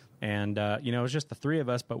 And, it was just the three of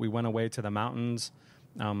us, but we went away to the mountains,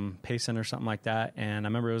 Payson or something like that. And I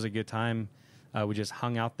remember it was a good time. We just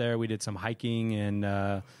hung out there. We did some hiking, and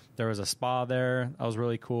there was a spa there. That was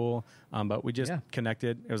really cool. But we just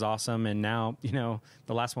connected. It was awesome. And now,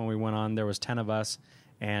 the last one we went on, there was 10 of us.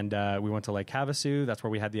 And we went to Lake Havasu. That's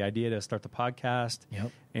where we had the idea to start the podcast.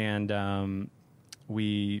 Yep. And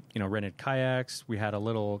we, rented kayaks. We had a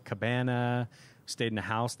little cabana, stayed in a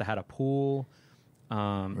house that had a pool.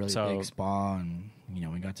 Really big spa, and,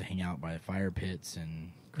 we got to hang out by the fire pits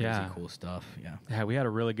and crazy cool stuff. Yeah, we had a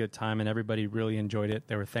really good time, and everybody really enjoyed it.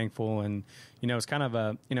 They were thankful, and, it's kind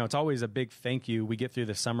of it's always a big thank you. We get through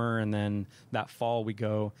the summer, and then that fall we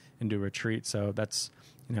go and do a retreat. So that's,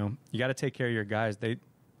 you got to take care of your guys. They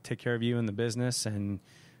take care of you in the business, and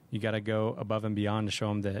you got to go above and beyond to show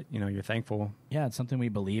them that, you're thankful. Yeah, it's something we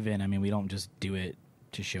believe in. I mean, we don't just do it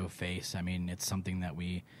to show face. I mean, it's something that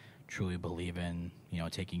we truly believe in,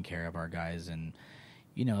 taking care of our guys. And,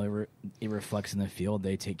 it reflects in the field.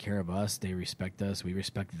 They take care of us. They respect us. We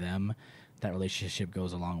respect them. That relationship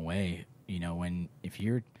goes a long way. If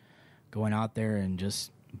you're going out there and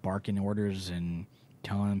just barking orders and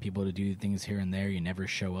telling people to do things here and there, you never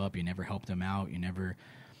show up, you never help them out, you never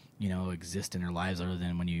exist in their lives other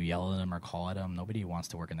than when you yell at them or call at them. Nobody wants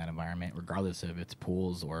to work in that environment, regardless if it's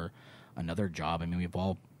pools or another job. I mean, we've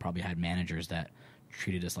all probably had managers that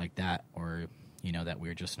treated us like that, or, that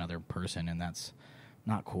we're just another person, and that's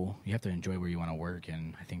not cool. You have to enjoy where you want to work,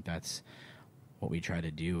 and I think that's what we try to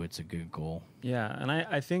do. It's a good goal. Yeah, and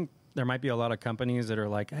I think there might be a lot of companies that are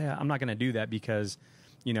like, hey, I'm not going to do that because,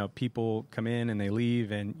 people come in and they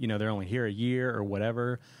leave and, they're only here a year or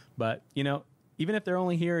whatever. But, even if they're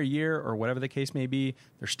only here a year or whatever the case may be,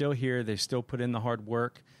 they're still here. They still put in the hard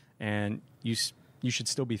work, and you should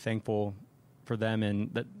still be thankful for them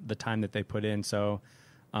and the time that they put in. So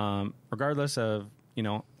regardless of,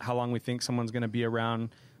 how long we think someone's going to be around,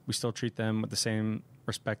 we still treat them with the same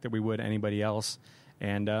respect that we would anybody else.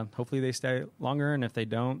 And hopefully they stay longer. And if they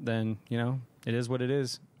don't, then, it is what it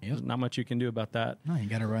is. Yep. There's not much you can do about that. No, you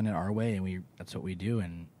got to run it our way, and that's what we do.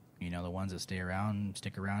 And, the ones that stick around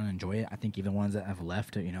and enjoy it. I think even the ones that have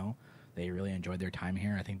left, they really enjoyed their time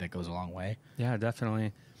here. I think that goes a long way. Yeah,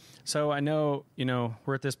 definitely. So I know,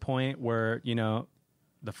 we're at this point where,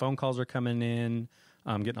 the phone calls are coming in.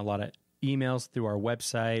 I'm getting a lot of emails through our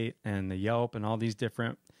website and the Yelp and all these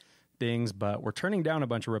different things, but we're turning down a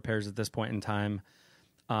bunch of repairs at this point in time.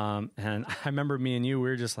 And I remember me and you, we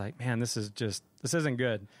were just like, man, this isn't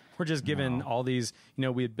good. We're just giving all these,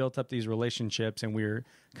 we had built up these relationships, and we were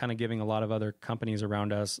kind of giving a lot of other companies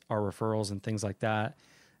around us our referrals and things like that.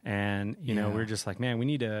 And, we were just like, man, we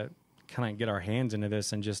need to kind of get our hands into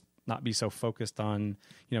this and just not be so focused on,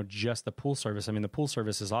 just the pool service. I mean, the pool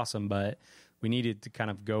service is awesome, but we needed to kind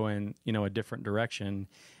of go in, a different direction.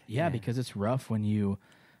 Yeah, because it's rough when you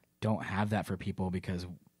don't have that for people, because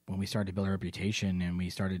when we started to build a reputation and we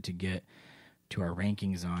started to get to our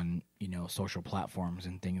rankings on, social platforms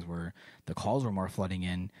and things where the calls were more flooding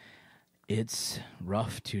in, it's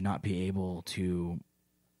rough to not be able to,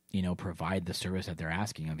 provide the service that they're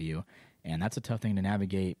asking of you. And that's a tough thing to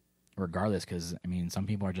navigate regardless, because, some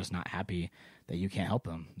people are just not happy that you can't help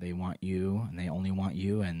them. They want you and they only want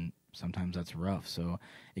you, and sometimes that's rough. So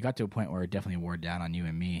it got to a point where it definitely wore down on you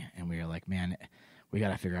and me, and we were like, man, we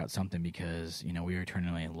got to figure out something, because, we were turning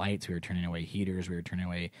away lights, we were turning away heaters, we were turning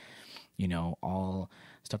away, all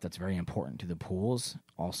stuff that's very important to the pools.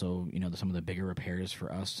 Also, some of the bigger repairs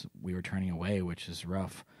for us, we were turning away, which is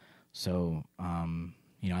rough. So,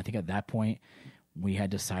 I think at that point we had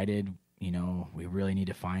decided, we really need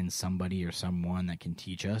to find somebody or someone that can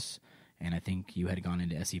teach us. And I think you had gone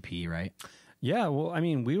into SEP, right? Yeah. Well, I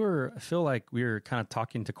feel like we were kind of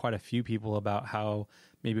talking to quite a few people about how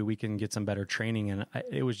maybe we can get some better training. And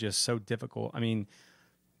it was just so difficult.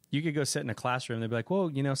 You could go sit in a classroom. They'd be like,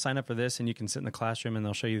 well, sign up for this and you can sit in the classroom and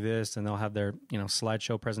they'll show you this, and they'll have their,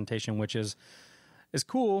 slideshow presentation, which is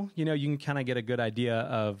cool. You can kind of get a good idea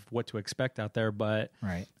of what to expect out there, but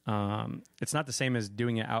right. It's not the same as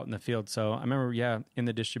doing it out in the field. So I remember, in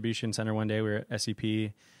the distribution center one day, we were at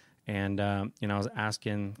SEP, and, I was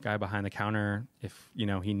asking guy behind the counter if,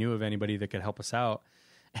 he knew of anybody that could help us out.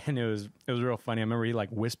 And it was real funny. I remember he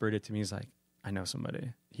whispered it to me. He's like, I know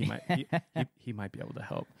somebody. He might he might be able to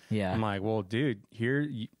help. Yeah. I'm like, well, dude,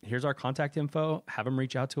 here's our contact info. Have him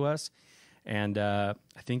reach out to us. And I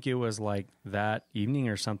think it was like that evening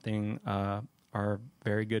or something, our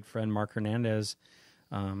very good friend Mark Hernandez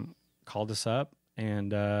called us up,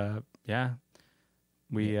 and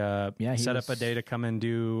we set up a day to come and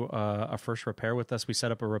do a first repair with us. We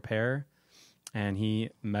set up a repair, and he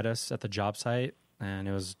met us at the job site, and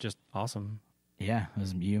it was just awesome. Yeah, it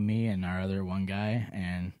was you, me, and our other one guy,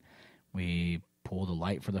 and we pulled a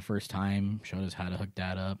light for the first time, showed us how to hook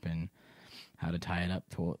that up and how to tie it up,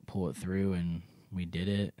 pull it through, and we did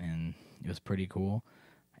it, and it was pretty cool.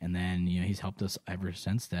 And then, he's helped us ever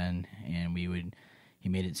since then, and he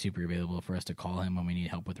made it super available for us to call him when we need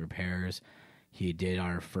help with repairs. He did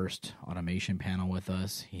our first automation panel with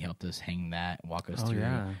us. He helped us hang that, walk us through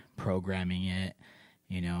programming it,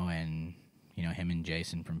 and him and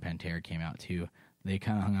Jason from Pantera came out too. They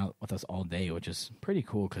kind of hung out with us all day, which is pretty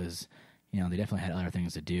cool, because they definitely had other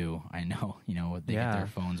things to do. I know, they get their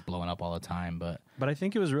phones blowing up all the time, but I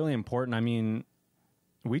think it was really important.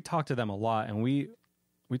 We talked to them a lot, and we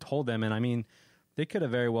told them, and they could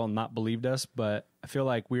have very well not believed us, but I feel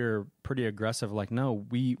like we were pretty aggressive. Like, no,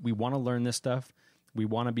 we want to learn this stuff. We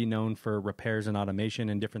want to be known for repairs and automation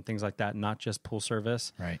and different things like that, not just pool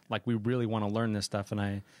service. Right. Like, we really want to learn this stuff. And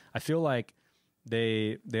I feel like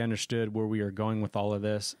they understood where we were going with all of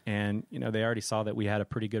this. And, they already saw that we had a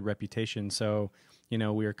pretty good reputation. So, we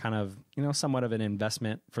were kind of, somewhat of an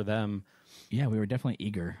investment for them. Yeah, we were definitely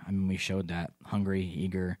eager. We showed that, hungry,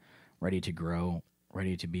 eager, ready to grow,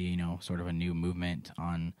 ready to be, sort of a new movement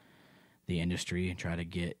on the industry and try to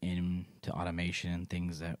get into automation and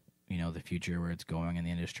things that, the future where it's going in the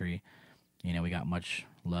industry. We got much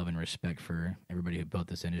love and respect for everybody who built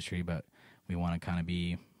this industry, but we want to kind of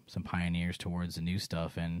be some pioneers towards the new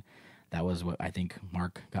stuff. And that was what I think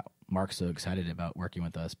Mark so excited about working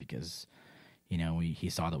with us, because, he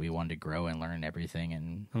saw that we wanted to grow and learn everything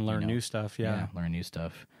and learn new stuff. Yeah. Learn new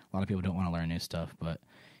stuff. A lot of people don't want to learn new stuff, but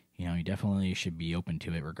you definitely should be open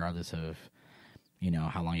to it regardless of,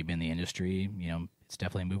 how long you've been in the industry. It's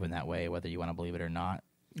definitely moving that way, whether you want to believe it or not.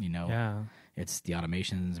 It's the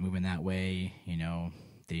automation's moving that way.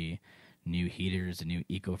 The new heaters, the new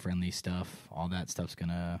eco-friendly stuff, all that stuff's going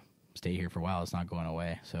to stay here for a while. It's not going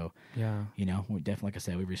away. So, we definitely, like I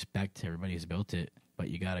said, we respect everybody who's built it, but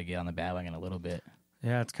you got to get on the bandwagon a little bit.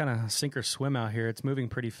 Yeah, it's kind of sink or swim out here. It's moving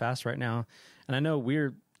pretty fast right now. And I know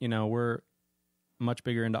we're much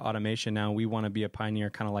bigger into automation now. We want to be a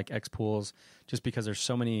pioneer, kind of like X Pools, just because there's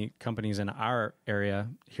so many companies in our area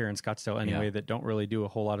here in Scottsdale anyway that don't really do a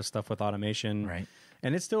whole lot of stuff with automation. Right.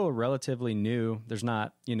 And it's still relatively new. There's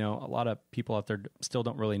not, a lot of people out there still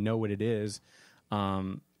don't really know what it is.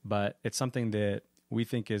 But it's something that we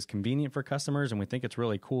think is convenient for customers, and we think it's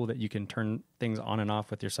really cool that you can turn things on and off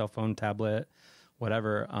with your cell phone, tablet,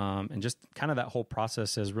 whatever. And just kind of that whole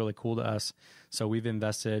process is really cool to us. So we've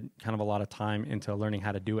invested kind of a lot of time into learning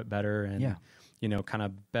how to do it better and, kind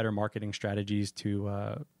of better marketing strategies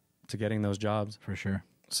to getting those jobs. For sure.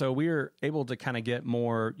 So we were able to kind of get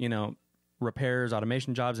more, repairs,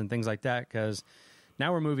 automation jobs and things like that, because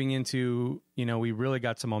now we're moving into, we really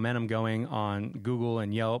got some momentum going on Google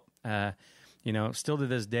and Yelp. Still to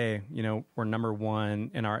this day, we're number one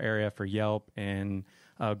in our area for Yelp and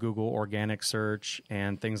Google organic search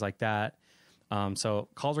and things like that. So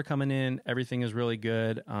calls are coming in. Everything is really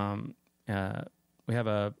good. We have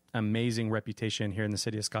an amazing reputation here in the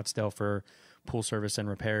city of Scottsdale for pool service and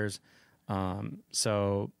repairs.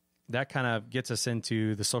 So that kind of gets us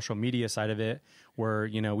into the social media side of it, where,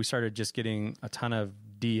 we started just getting a ton of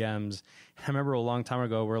DMs. I remember a long time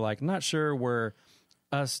ago, we're like, not sure where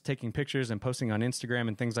us taking pictures and posting on Instagram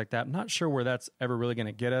and things like that, I'm not sure where that's ever really going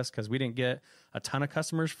to get us, because we didn't get a ton of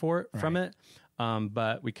customers from it.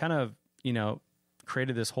 But we kind of,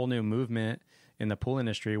 created this whole new movement in the pool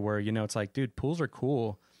industry where, it's like, dude, pools are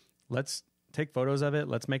cool. Let's take photos of it.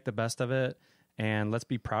 Let's make the best of it. And let's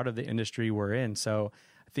be proud of the industry we're in. So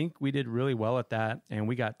I think we did really well at that. And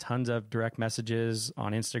we got tons of direct messages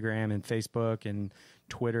on Instagram and Facebook and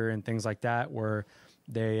Twitter and things like that, where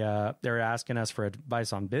they're asking us for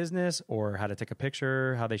advice on business or how to take a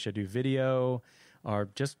picture, how they should do video, or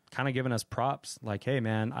just kind of giving us props like, hey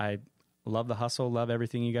man, I love the hustle, love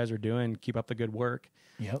everything you guys are doing. Keep up the good work.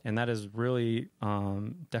 Yep. And that has really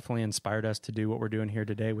definitely inspired us to do what we're doing here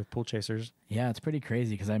today with Pool Chasers. Yeah, it's pretty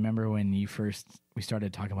crazy, because I remember when we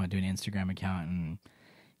started talking about doing an Instagram account, and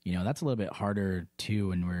that's a little bit harder too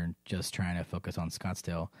when we're just trying to focus on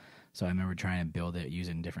Scottsdale. So I remember trying to build it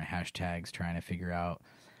using different hashtags, trying to figure out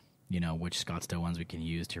which Scottsdale ones we can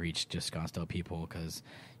use to reach just Scottsdale people, because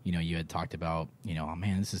you had talked about oh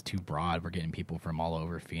man, this is too broad, we're getting people from all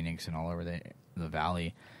over Phoenix and all over the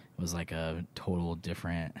valley. It was like a total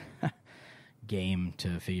different game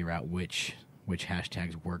to figure out which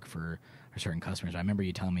hashtags work for certain customers. I remember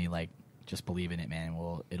you telling me, like, just believe in it, man.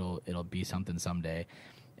 Well, it'll be something someday.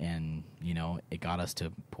 And, it got us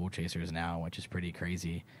to Pool Chasers now, which is pretty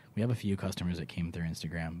crazy. We have a few customers that came through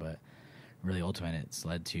Instagram, but really ultimately it's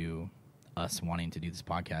led to us wanting to do this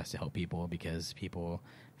podcast to help people, because people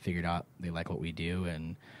figured out they like what we do.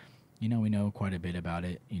 And, we know quite a bit about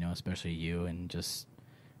it, especially you, and just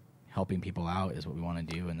helping people out is what we want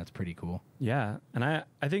to do, and that's pretty cool. Yeah, and I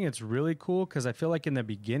think it's really cool, because I feel like in the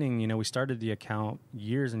beginning, we started the account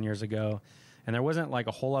years and years ago, and there wasn't like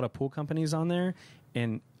a whole lot of pool companies on there.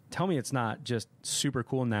 And tell me it's not just super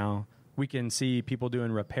cool now. We can see people doing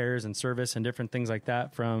repairs and service and different things like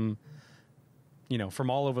that from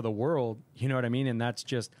all over the world, you know what I mean? And that's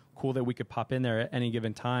just cool that we could pop in there at any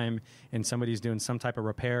given time and somebody's doing some type of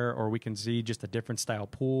repair, or we can see just a different style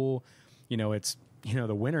pool. It's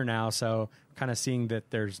the winter now, so kind of seeing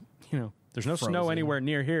that there's no Frozen. Snow anywhere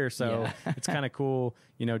near here, so it's kind of cool,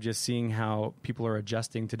 just seeing how people are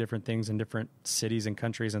adjusting to different things in different cities and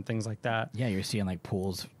countries and things like that. Yeah, you're seeing like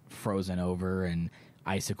pools frozen over and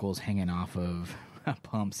icicles hanging off of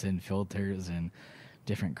pumps and filters and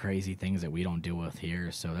different crazy things that we don't deal with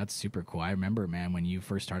here. So that's super cool. I remember, man, when you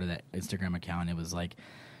first started that Instagram account, it was like,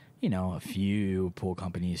 a few pool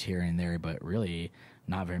companies here and there, but really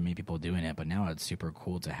not very many people doing it. But now it's super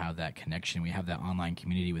cool to have that connection. We have that online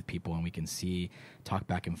community with people, and we can talk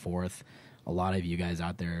back and forth. A lot of you guys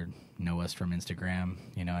out there know us from Instagram,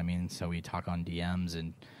 so we talk on DMs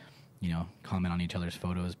and, comment on each other's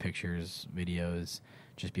photos, pictures, videos,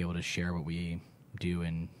 just be able to share what we do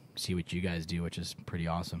and see what you guys do, which is pretty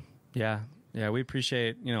awesome. Yeah, we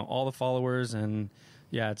appreciate, all the followers, and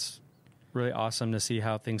it's really awesome to see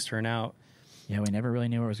how things turn out. Yeah, we never really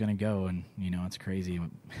knew where it was going to go, and, it's crazy.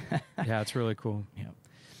 Yeah, it's really cool.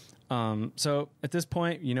 Yeah. So at this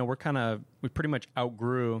point, we pretty much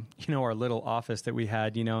outgrew, our little office that we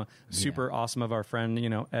had, super awesome of our friend,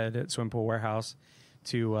 Ed at Swim Pool Warehouse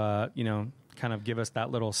to, kind of give us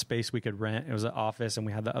that little space we could rent. It was an office, and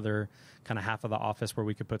we had the other kind of half of the office where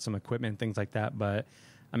we could put some equipment and things like that. But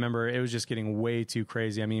I remember it was just getting way too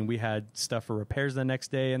crazy. I mean, we had stuff for repairs the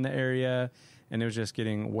next day in the area, and it was just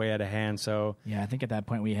getting way out of hand. So yeah, I think at that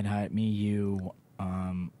point we had me, you,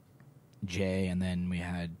 Jay, and then we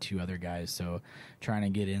had two other guys. So trying to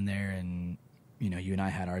get in there, and you and I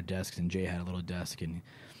had our desks, and Jay had a little desk, and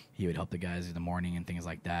he would help the guys in the morning and things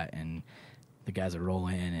like that. And the guys would roll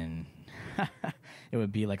in, and it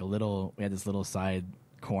would be like we had this little side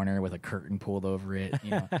corner with a curtain pulled over it.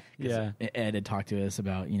 Yeah. Ed had talked to us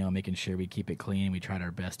about, making sure we keep it clean. We tried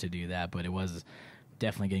our best to do that, but it was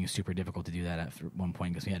definitely getting super difficult to do that at one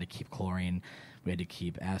point because we had to keep chlorine, we had to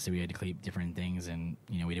keep acid, we had to keep different things, and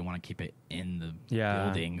we didn't want to keep it in the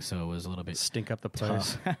building, so it was a little bit stink up the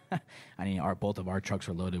place. I mean, both of our trucks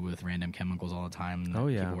were loaded with random chemicals all the time that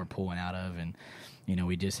people were pulling out of, and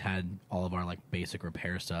we just had all of our like basic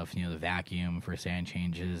repair stuff, the vacuum for sand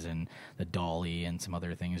changes and the dolly and some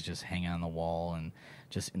other things just hanging on the wall and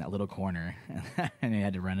just in that little corner. And we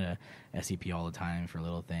had to run a SCP all the time for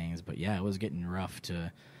little things. But yeah, it was getting rough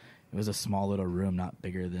it was a small little room, not much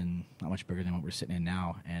bigger than what we're sitting in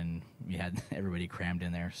now. And we had everybody crammed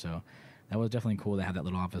in there. So that was definitely cool to have that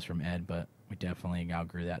little office from Ed, but we definitely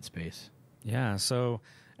outgrew that space. Yeah. So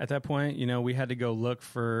at that point, we had to go look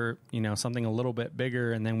for, something a little bit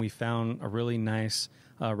bigger. And then we found a really nice,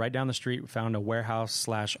 right down the street, we found a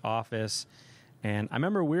warehouse/office. And I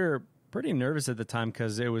remember we were pretty nervous at the time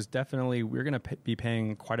because it was definitely, we were going to be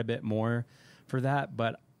paying quite a bit more for that.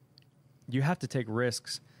 But you have to take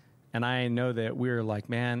risks. And I know that we were like,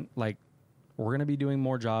 man, like, we're going to be doing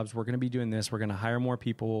more jobs. We're going to be doing this. We're going to hire more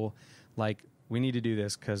people. Like, we need to do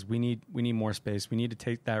this because we need more space. We need to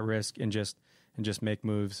take that risk and just make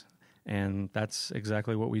moves. And that's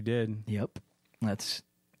exactly what we did. Yep. That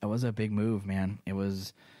was a big move, man. It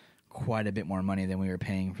was quite a bit more money than we were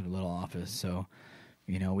paying for the little office. So,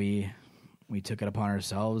 we took it upon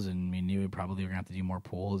ourselves, and we knew we probably were going to have to do more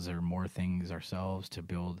pools or more things ourselves to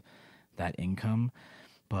build that income.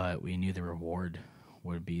 But we knew the reward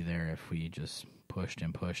would be there if we just pushed,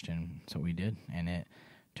 and so we did. And it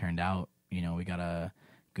turned out, we got a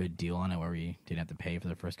good deal on it where we didn't have to pay for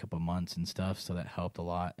the first couple of months and stuff, so that helped a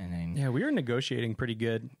lot. And then we were negotiating pretty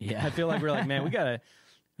good. Yeah, I feel like we're like, man, we gotta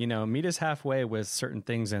meet us halfway with certain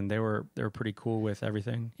things, and they were pretty cool with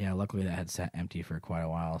everything. Yeah, luckily that had sat empty for quite a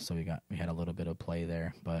while, so we had a little bit of play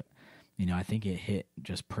there. But I think it hit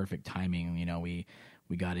just perfect timing.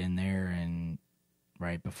 We got in there and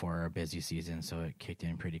right before our busy season, so it kicked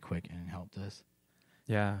in pretty quick and helped us.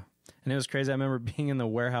 Yeah, and it was crazy. I remember being in the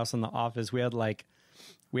warehouse in the office. We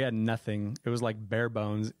had nothing. It was like bare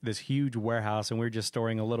bones, this huge warehouse, and we were just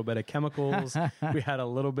storing a little bit of chemicals. We had a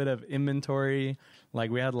little bit of inventory. Like,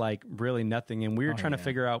 we had like really nothing, and we were trying to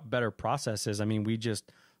figure out better processes. I mean,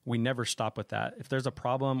 we never stop with that. If there's a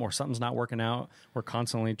problem or something's not working out, we're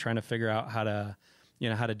constantly trying to figure out how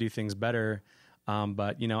to do things better.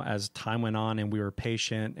 But as time went on and we were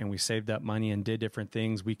patient and we saved up money and did different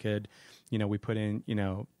things, we could, we put in,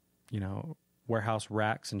 warehouse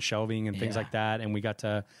racks and shelving and things like that. And we got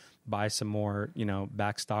to buy some more,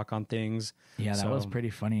 back stock on things. Yeah, that was pretty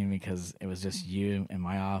funny because it was just you in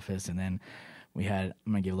my office. And then I'm going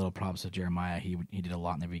to give a little props to Jeremiah. He did a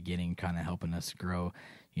lot in the beginning, kind of helping us grow,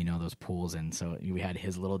 those pools. And so we had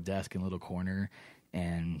his little desk in a little corner.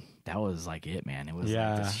 And that was like it, man. It was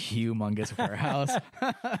like this humongous warehouse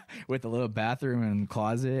with a little bathroom and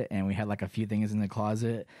closet. And we had like a few things in the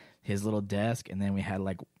closet, his little desk. And then we had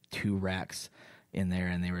like 2 racks in there,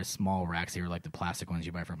 and they were small racks. They were like the plastic ones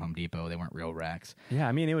you buy from Home Depot. They weren't real racks. Yeah,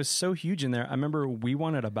 I mean, it was so huge in there. I remember we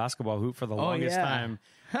wanted a basketball hoop for the longest time.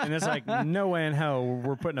 And it's like, no way in hell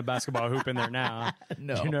we're putting a basketball hoop in there now.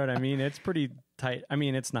 No. You know what I mean? It's pretty tight. I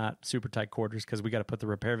mean, it's not super tight quarters because we got to put the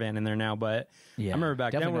repair van in there now. But I remember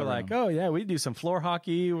back then we're like, oh, yeah, we do some floor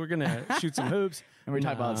hockey. We're going to shoot some hoops. And we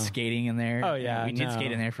talked about skating in there. Oh, yeah. We did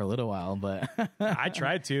skate in there for a little while, but I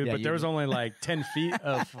tried to, but there was only like 10 feet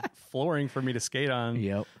of flooring for me to skate on.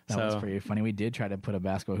 Yep. That was pretty funny. We did try to put a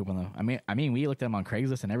basketball hoop on I mean, we looked at them on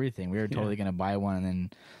Craigslist and everything. We were totally going to buy one, and then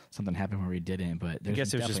something happened where we didn't. But I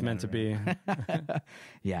guess it was just meant to be.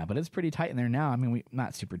 Yeah, but it's pretty tight in there now. I mean,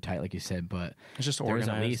 not super tight, like you said, but it's just there's organized.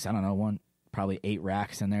 At least, I don't know, probably 8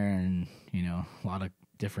 racks in there, and a lot of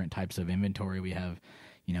different types of inventory. We have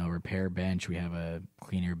a repair bench, we have a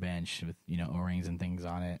cleaner bench with O-rings and things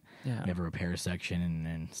on it. We have a repair section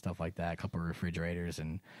and stuff like that, a couple of refrigerators,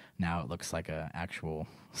 and now it looks like a actual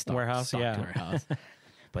warehouse. Warehouse.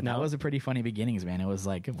 But that was a pretty funny beginnings, man. It was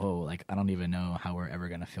like, whoa, like I don't even know how we're ever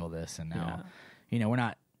gonna fill this. And now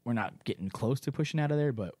we're not getting close to pushing out of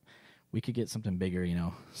there, but we could get something bigger,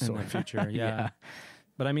 in the future. Yeah.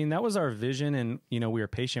 But I mean, that was our vision, and we were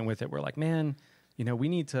patient with it. We're like, man, we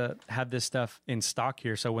need to have this stuff in stock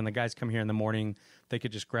here, so when the guys come here in the morning, they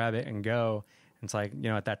could just grab it and go. And it's like,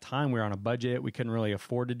 at that time we were on a budget. We couldn't really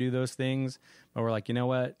afford to do those things, but we're like, you know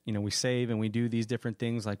what? We save and we do these different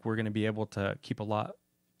things. Like, we're going to be able to keep a lot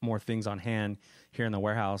more things on hand here in the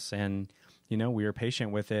warehouse. And, we were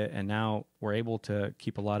patient with it, and now we're able to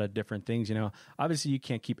keep a lot of different things. Obviously you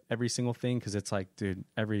can't keep every single thing, because it's like, dude,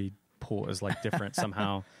 every pool is like different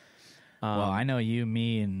somehow. Well, I know you,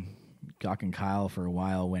 me, and Doc and Kyle for a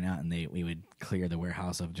while went out and we would clear the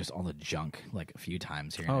warehouse of just all the junk like a few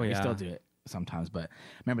times here. Oh, We still do it sometimes. But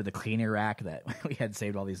remember the cleaner rack that we had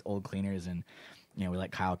saved all these old cleaners, and we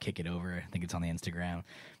let Kyle kick it over. I think it's on the Instagram,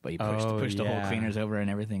 but he pushed the whole cleaners over and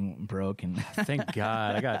everything broke. And thank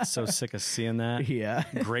God, I got so sick of seeing that. Yeah,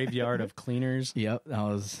 graveyard of cleaners. Yep,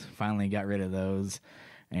 finally got rid of those,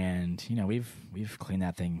 and we've cleaned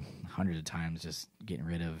that thing hundreds of times, just getting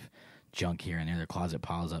rid of junk here and there. The closet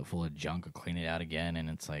piles up full of junk. I'll clean it out again, and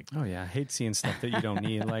it's like, oh yeah, I hate seeing stuff that you don't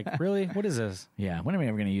need. Like, really, what is this? Yeah, when are we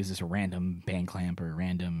ever going to use this random band clamp or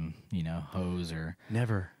random hose or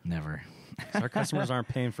never. So our customers aren't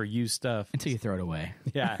paying for used stuff until you throw it away.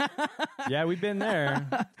 Yeah, we've been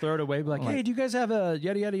there. Throw it away, be like, hey, do you guys have a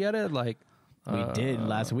yada yada yada? Like, we did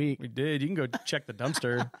last week. We did. You can go check the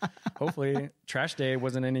dumpster. Hopefully, trash day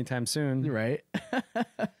wasn't anytime soon. Right.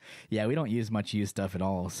 Yeah, we don't use much used stuff at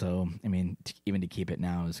all. So, I mean, even to keep it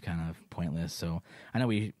now is kind of pointless. So, I know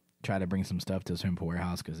we try to bring some stuff to the swimming pool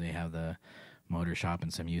warehouse because they have the motor shop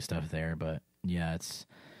and some used stuff there. But, yeah,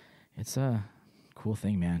 it's a cool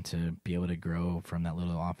thing, man, to be able to grow from that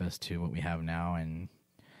little office to what we have now. And,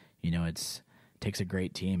 it takes a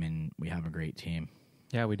great team, and we have a great team.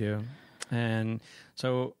 Yeah, we do. And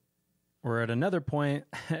so we're at another point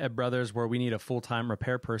at Brothers where we need a full-time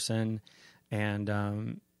repair person. And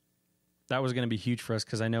that was going to be huge for us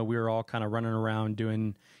because I know we were all kind of running around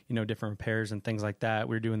doing, different repairs and things like that.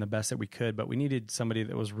 We were doing the best that we could, but we needed somebody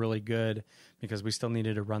that was really good because we still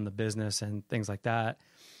needed to run the business and things like that.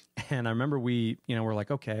 And I remember we're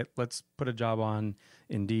like, okay, let's put a job on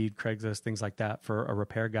Indeed, Craigslist, things like that for a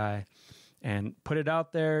repair guy. And put it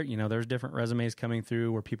out there. There's different resumes coming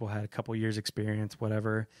through where people had a couple years experience,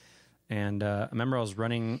 whatever. And I remember I was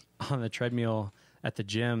running on the treadmill at the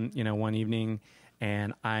gym, one evening,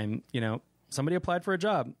 and I'm, somebody applied for a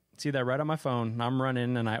job. See that right on my phone. And I'm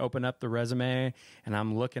running, and I open up the resume, and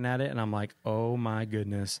I'm looking at it, and I'm like, oh my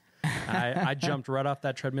goodness. I jumped right off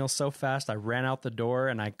that treadmill so fast. I ran out the door,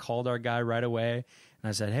 and I called our guy right away. And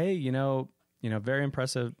I said, hey, very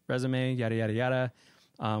impressive resume, yada, yada, yada.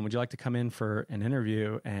 Would you like to come in for an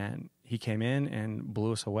interview? And he came in and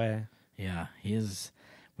blew us away. Yeah, it was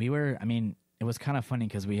kind of funny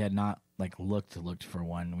because we had not looked for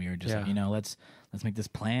one. We were just let's make this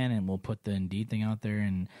plan and we'll put the Indeed thing out there.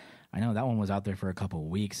 And I know that one was out there for a couple of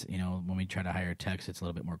weeks. When we try to hire techs, it's a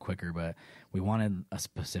little bit more quicker, but we wanted a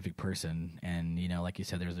specific person. And, like you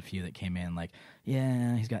said, there's a few that came in like,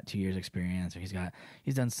 yeah, he's got 2 years experience, or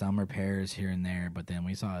he's done some repairs here and there. But then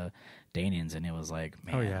we saw Danians and it was like,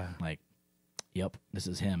 man, oh, yeah. Yep, this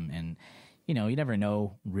is him. And, you never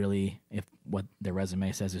know really if what their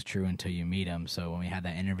resume says is true until you meet them. So when we had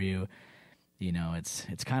that interview,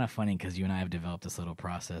 it's kind of funny because you and I have developed this little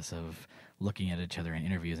process of looking at each other in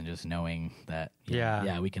interviews and just knowing that,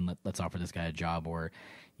 we can let's offer this guy a job, or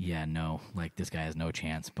no, this guy has no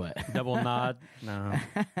chance. But double nod, no.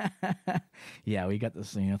 Yeah, we got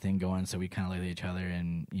this thing going, so we kind of looked at each other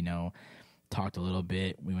and talked a little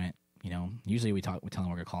bit. We went, usually we tell him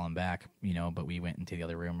we're gonna call him back, but we went into the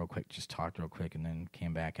other room real quick, just talked real quick, and then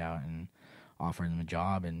came back out and offered him a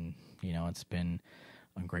job. And it's been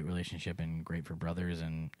a great relationship and great for Brothers,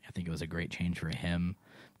 and I think it was a great change for him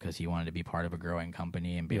because he wanted to be part of a growing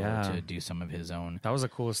company and be able to do some of his own. That was the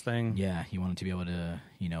coolest thing. Yeah, he wanted to be able to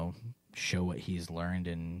show what he's learned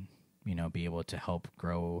and be able to help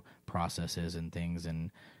grow processes and things,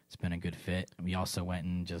 and it's been a good fit. We also went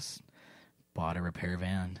and just bought a repair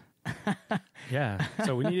van. Yeah,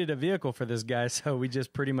 so we needed a vehicle for this guy, so we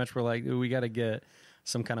just pretty much were like, we got to get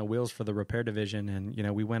some kind of wheels for the repair division.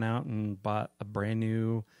 And we went out and bought a brand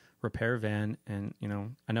new repair van. And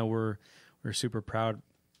I know we're super proud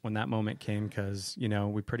when that moment came because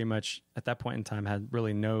we pretty much at that point in time had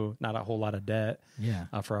really not a whole lot of debt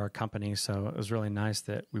for our company. So it was really nice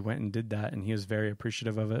that we went and did that, and he was very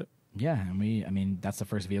appreciative of it. Yeah, and that's the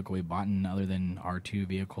first vehicle we bought, and other than our two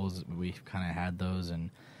vehicles, we kind of had those, and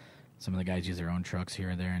some of the guys use their own trucks here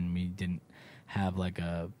and there, and we didn't have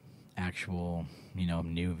a actual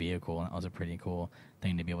new vehicle, and that was a pretty cool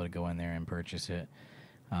thing to be able to go in there and purchase it.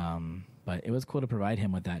 But it was cool to provide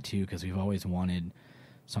him with that too, because we've always wanted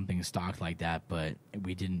something stocked like that, but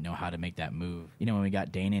we didn't know how to make that move. When we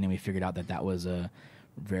got Dane in and we figured out that was a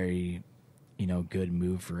very good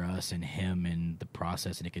move for us and him and the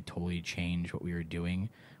process, and it could totally change what we were doing.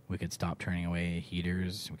 We could stop turning away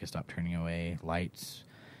heaters, we could stop turning away lights.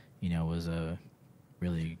 It was a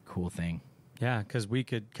really cool thing. Yeah, because we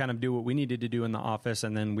could kind of do what we needed to do in the office,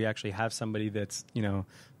 and then we actually have somebody that's,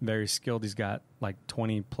 very skilled. He's got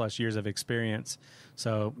 20 plus years of experience.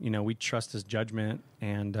 So, we trust his judgment,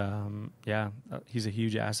 and he's a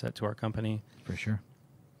huge asset to our company. For sure.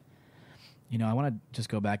 I want to just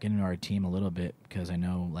go back into our team a little bit because I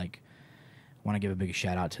know, want to give a big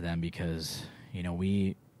shout out to them because,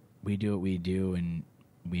 we do what we do and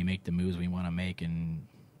we make the moves we want to make and,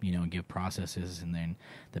 give processes and then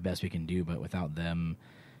the best we can do. But without them,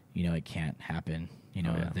 it can't happen.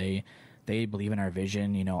 They believe in our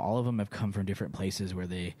vision. All of them have come from different places where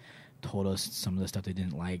they told us some of the stuff they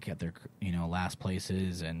didn't like at their, last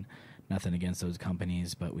places, and nothing against those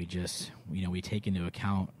companies, but we just, we take into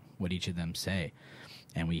account what each of them say,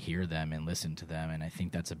 and we hear them and listen to them. And I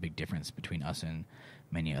think that's a big difference between us and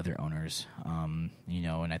many other owners.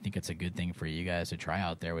 And I think it's a good thing for you guys to try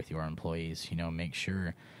out there with your employees. Make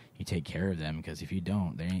sure you take care of them, because if you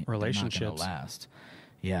don't, they're not going to last.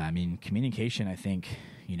 Yeah, I mean, communication, I think,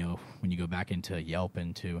 when you go back into Yelp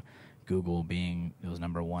and to Google being those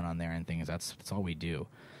number one on there and things, that's all we do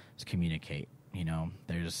is communicate.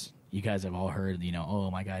 You guys have all heard,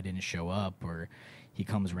 oh, my guy didn't show up, or he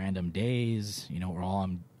comes random days, or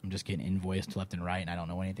I'm just getting invoiced left and right, and I don't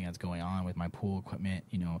know anything that's going on with my pool equipment.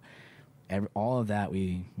 All of that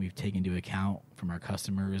we've taken into account from our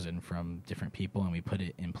customers and from different people, and we put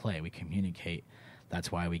it in play. We communicate. That's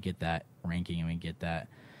why we get that ranking and we get that,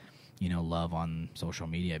 love on social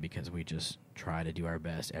media, because we just try to do our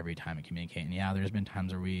best every time and communicate. And yeah, there's been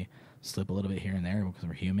times where we slip a little bit here and there because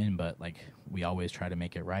we're human, but we always try to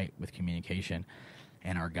make it right with communication.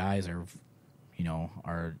 And our guys are,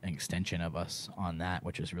 are an extension of us on that,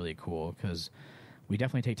 which is really cool, because we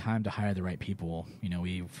definitely take time to hire the right people.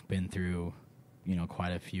 We've been through,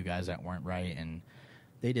 quite a few guys that weren't right, and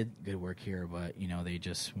they did good work here, but, they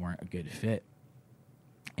just weren't a good fit.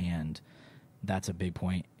 And that's a big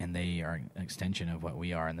point, and they are an extension of what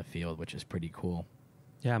we are in the field, which is pretty cool.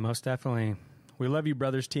 Yeah, most definitely. We love you,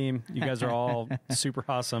 brothers team. You guys are all super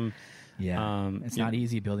awesome. Yeah, it's not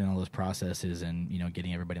easy building all those processes and,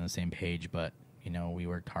 getting everybody on the same page, but, we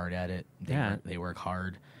worked hard at it. They work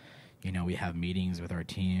hard. We have meetings with our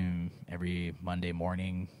team every Monday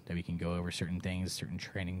morning that we can go over certain things, certain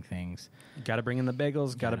training things. Got to bring in the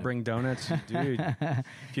bagels, got to bring donuts. Dude,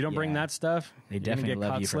 if you don't bring that stuff, they definitely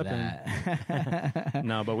love you for that.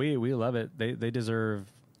 No, but we love it. They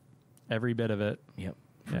deserve every bit of it. Yep,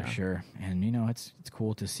 for sure. And, it's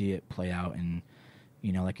cool to see it play out. And,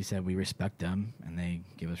 like you said, we respect them, and they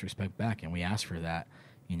give us respect back, and we ask for that.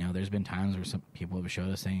 There's been times where some people have showed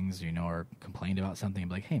us things, or complained about something,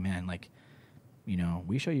 like, hey, man,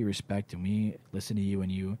 we show you respect and we listen to you, and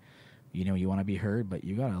you want to be heard, but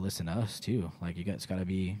you got to listen to us too. It's got to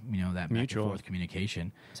be, that mutual back and forth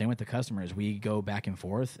communication. Same with the customers. We go back and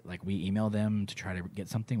forth. We email them to try to get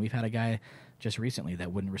something. We've had a guy just recently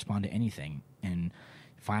that wouldn't respond to anything. And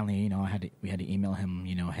finally, we had to email him,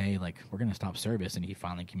 hey, we're going to stop service. And he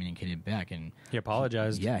finally communicated back, and he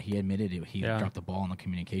apologized. He admitted it. He dropped the ball on the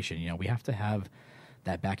communication. We have to have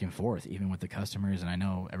that back and forth, even with the customers. And I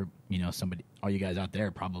know all you guys out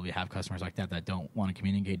there probably have customers like that don't want to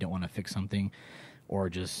communicate, don't want to fix something, or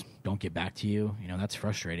just don't get back to you. That's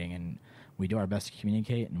frustrating. And we do our best to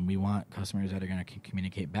communicate, and we want customers that are going to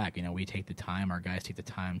communicate back. We take the time, our guys take the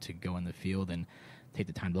time to go in the field and take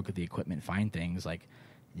the time to look at the equipment, find things.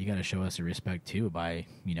 You got to show us a respect too by,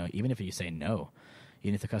 even if you say no,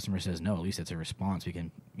 even if the customer says no, at least it's a response. We can,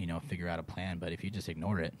 figure out a plan. But if you just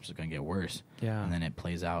ignore it, it's just going to get worse. Yeah. And then it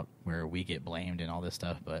plays out where we get blamed and all this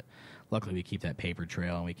stuff. But luckily we keep that paper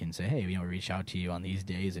trail, and we can say, hey, we reached out to you on these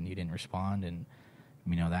days and you didn't respond. And,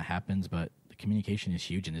 that happens. But the communication is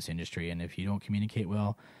huge in this industry. And if you don't communicate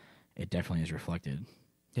well, it definitely is reflected.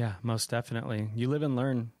 Yeah, most definitely. You live and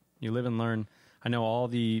learn. I know all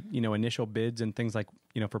the, initial bids and things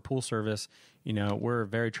for pool service, we're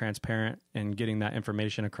very transparent in getting that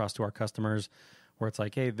information across to our customers, where it's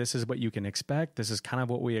hey, this is what you can expect. This is kind of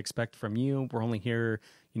what we expect from you. We're only here,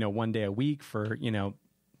 one day a week for,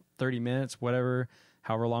 30 minutes, whatever,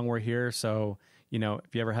 however long we're here. So,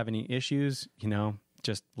 if you ever have any issues,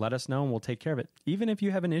 just let us know and we'll take care of it. Even if you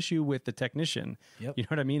have an issue with the technician, You know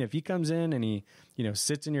what I mean? If he comes in and he,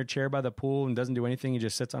 sits in your chair by the pool and doesn't do anything, he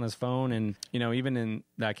just sits on his phone. And, even in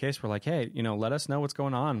that case, we're hey, let us know what's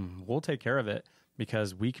going on. We'll take care of it,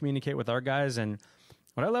 because we communicate with our guys. And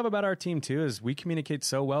what I love about our team too is we communicate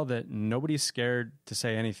so well that nobody's scared to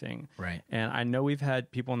say anything. Right. And I know we've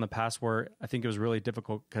had people in the past where I think it was really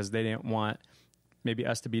difficult because they didn't want maybe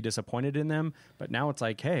us to be disappointed in them. But now it's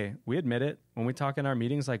hey, we admit it. When we talk in our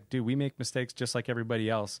meetings, dude, we make mistakes just like everybody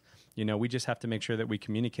else. We just have to make sure that we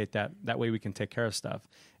communicate that. That way we can take care of stuff.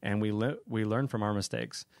 And we learn from our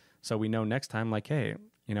mistakes. So we know next time, hey,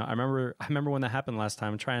 I remember when that happened last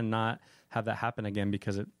time, try and not have that happen again,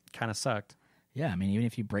 because it kind of sucked. Yeah. I mean, even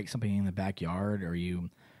if you break something in the backyard, or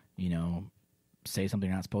you say something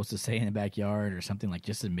you're not supposed to say in the backyard or something,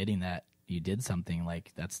 just admitting that, you did something,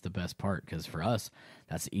 like that's the best part, because for us,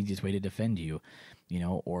 that's the easiest way to defend you,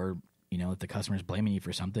 or if the customer's blaming you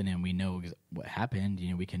for something and we know what happened,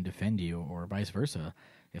 we can defend you, or vice versa.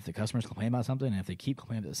 If the customer's complaining about something and if they keep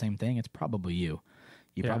complaining about the same thing, it's probably you.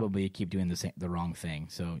 You probably keep doing the wrong thing.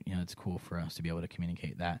 So, it's cool for us to be able to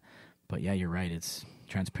communicate that. But yeah, you're right. It's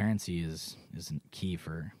transparency is key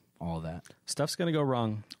for all of that. Stuff's going to go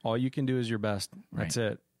wrong. All you can do is your best. That's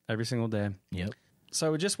it. Every single day. Yep.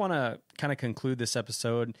 So I just want to kind of conclude this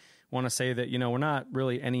episode. Want to say that, we're not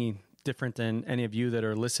really any different than any of you that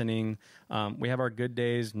are listening. We have our good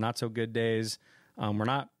days, not so good days. We're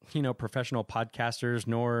not, professional podcasters,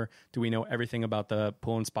 nor do we know everything about the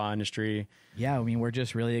pool and spa industry. Yeah, I mean, we're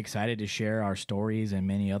just really excited to share our stories and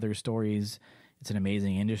many other stories. It's an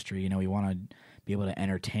amazing industry. We want to be able to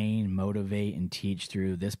entertain, motivate, and teach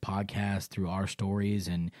through this podcast, through our stories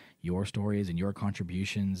and your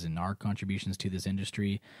contributions and our contributions to this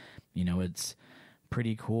industry. It's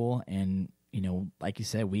pretty cool. And, like you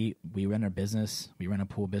said, we run a business. We run a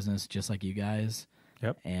pool business just like you guys.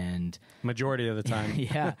 Yep. And majority of the time.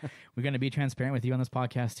 Yeah. We're going to be transparent with you on this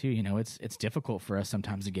podcast too. It's difficult for us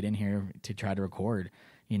sometimes to get in here to try to record.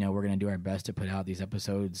 We're going to do our best to put out these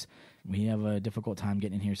episodes. We have a difficult time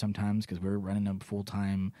getting in here sometimes because we're running a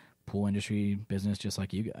full-time pool industry business just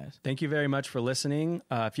like you guys. Thank you very much for listening.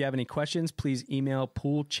 If you have any questions, please email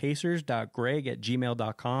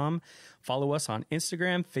poolchasers.greg@gmail.com. Follow us on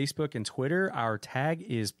Instagram, Facebook, and Twitter. Our tag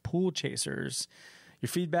is Pool Chasers. Your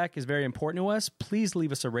feedback is very important to us. Please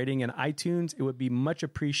leave us a rating in iTunes. It would be much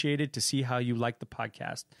appreciated to see how you like the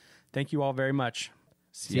podcast. Thank you all very much.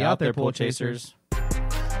 See you out there, Pool Chasers.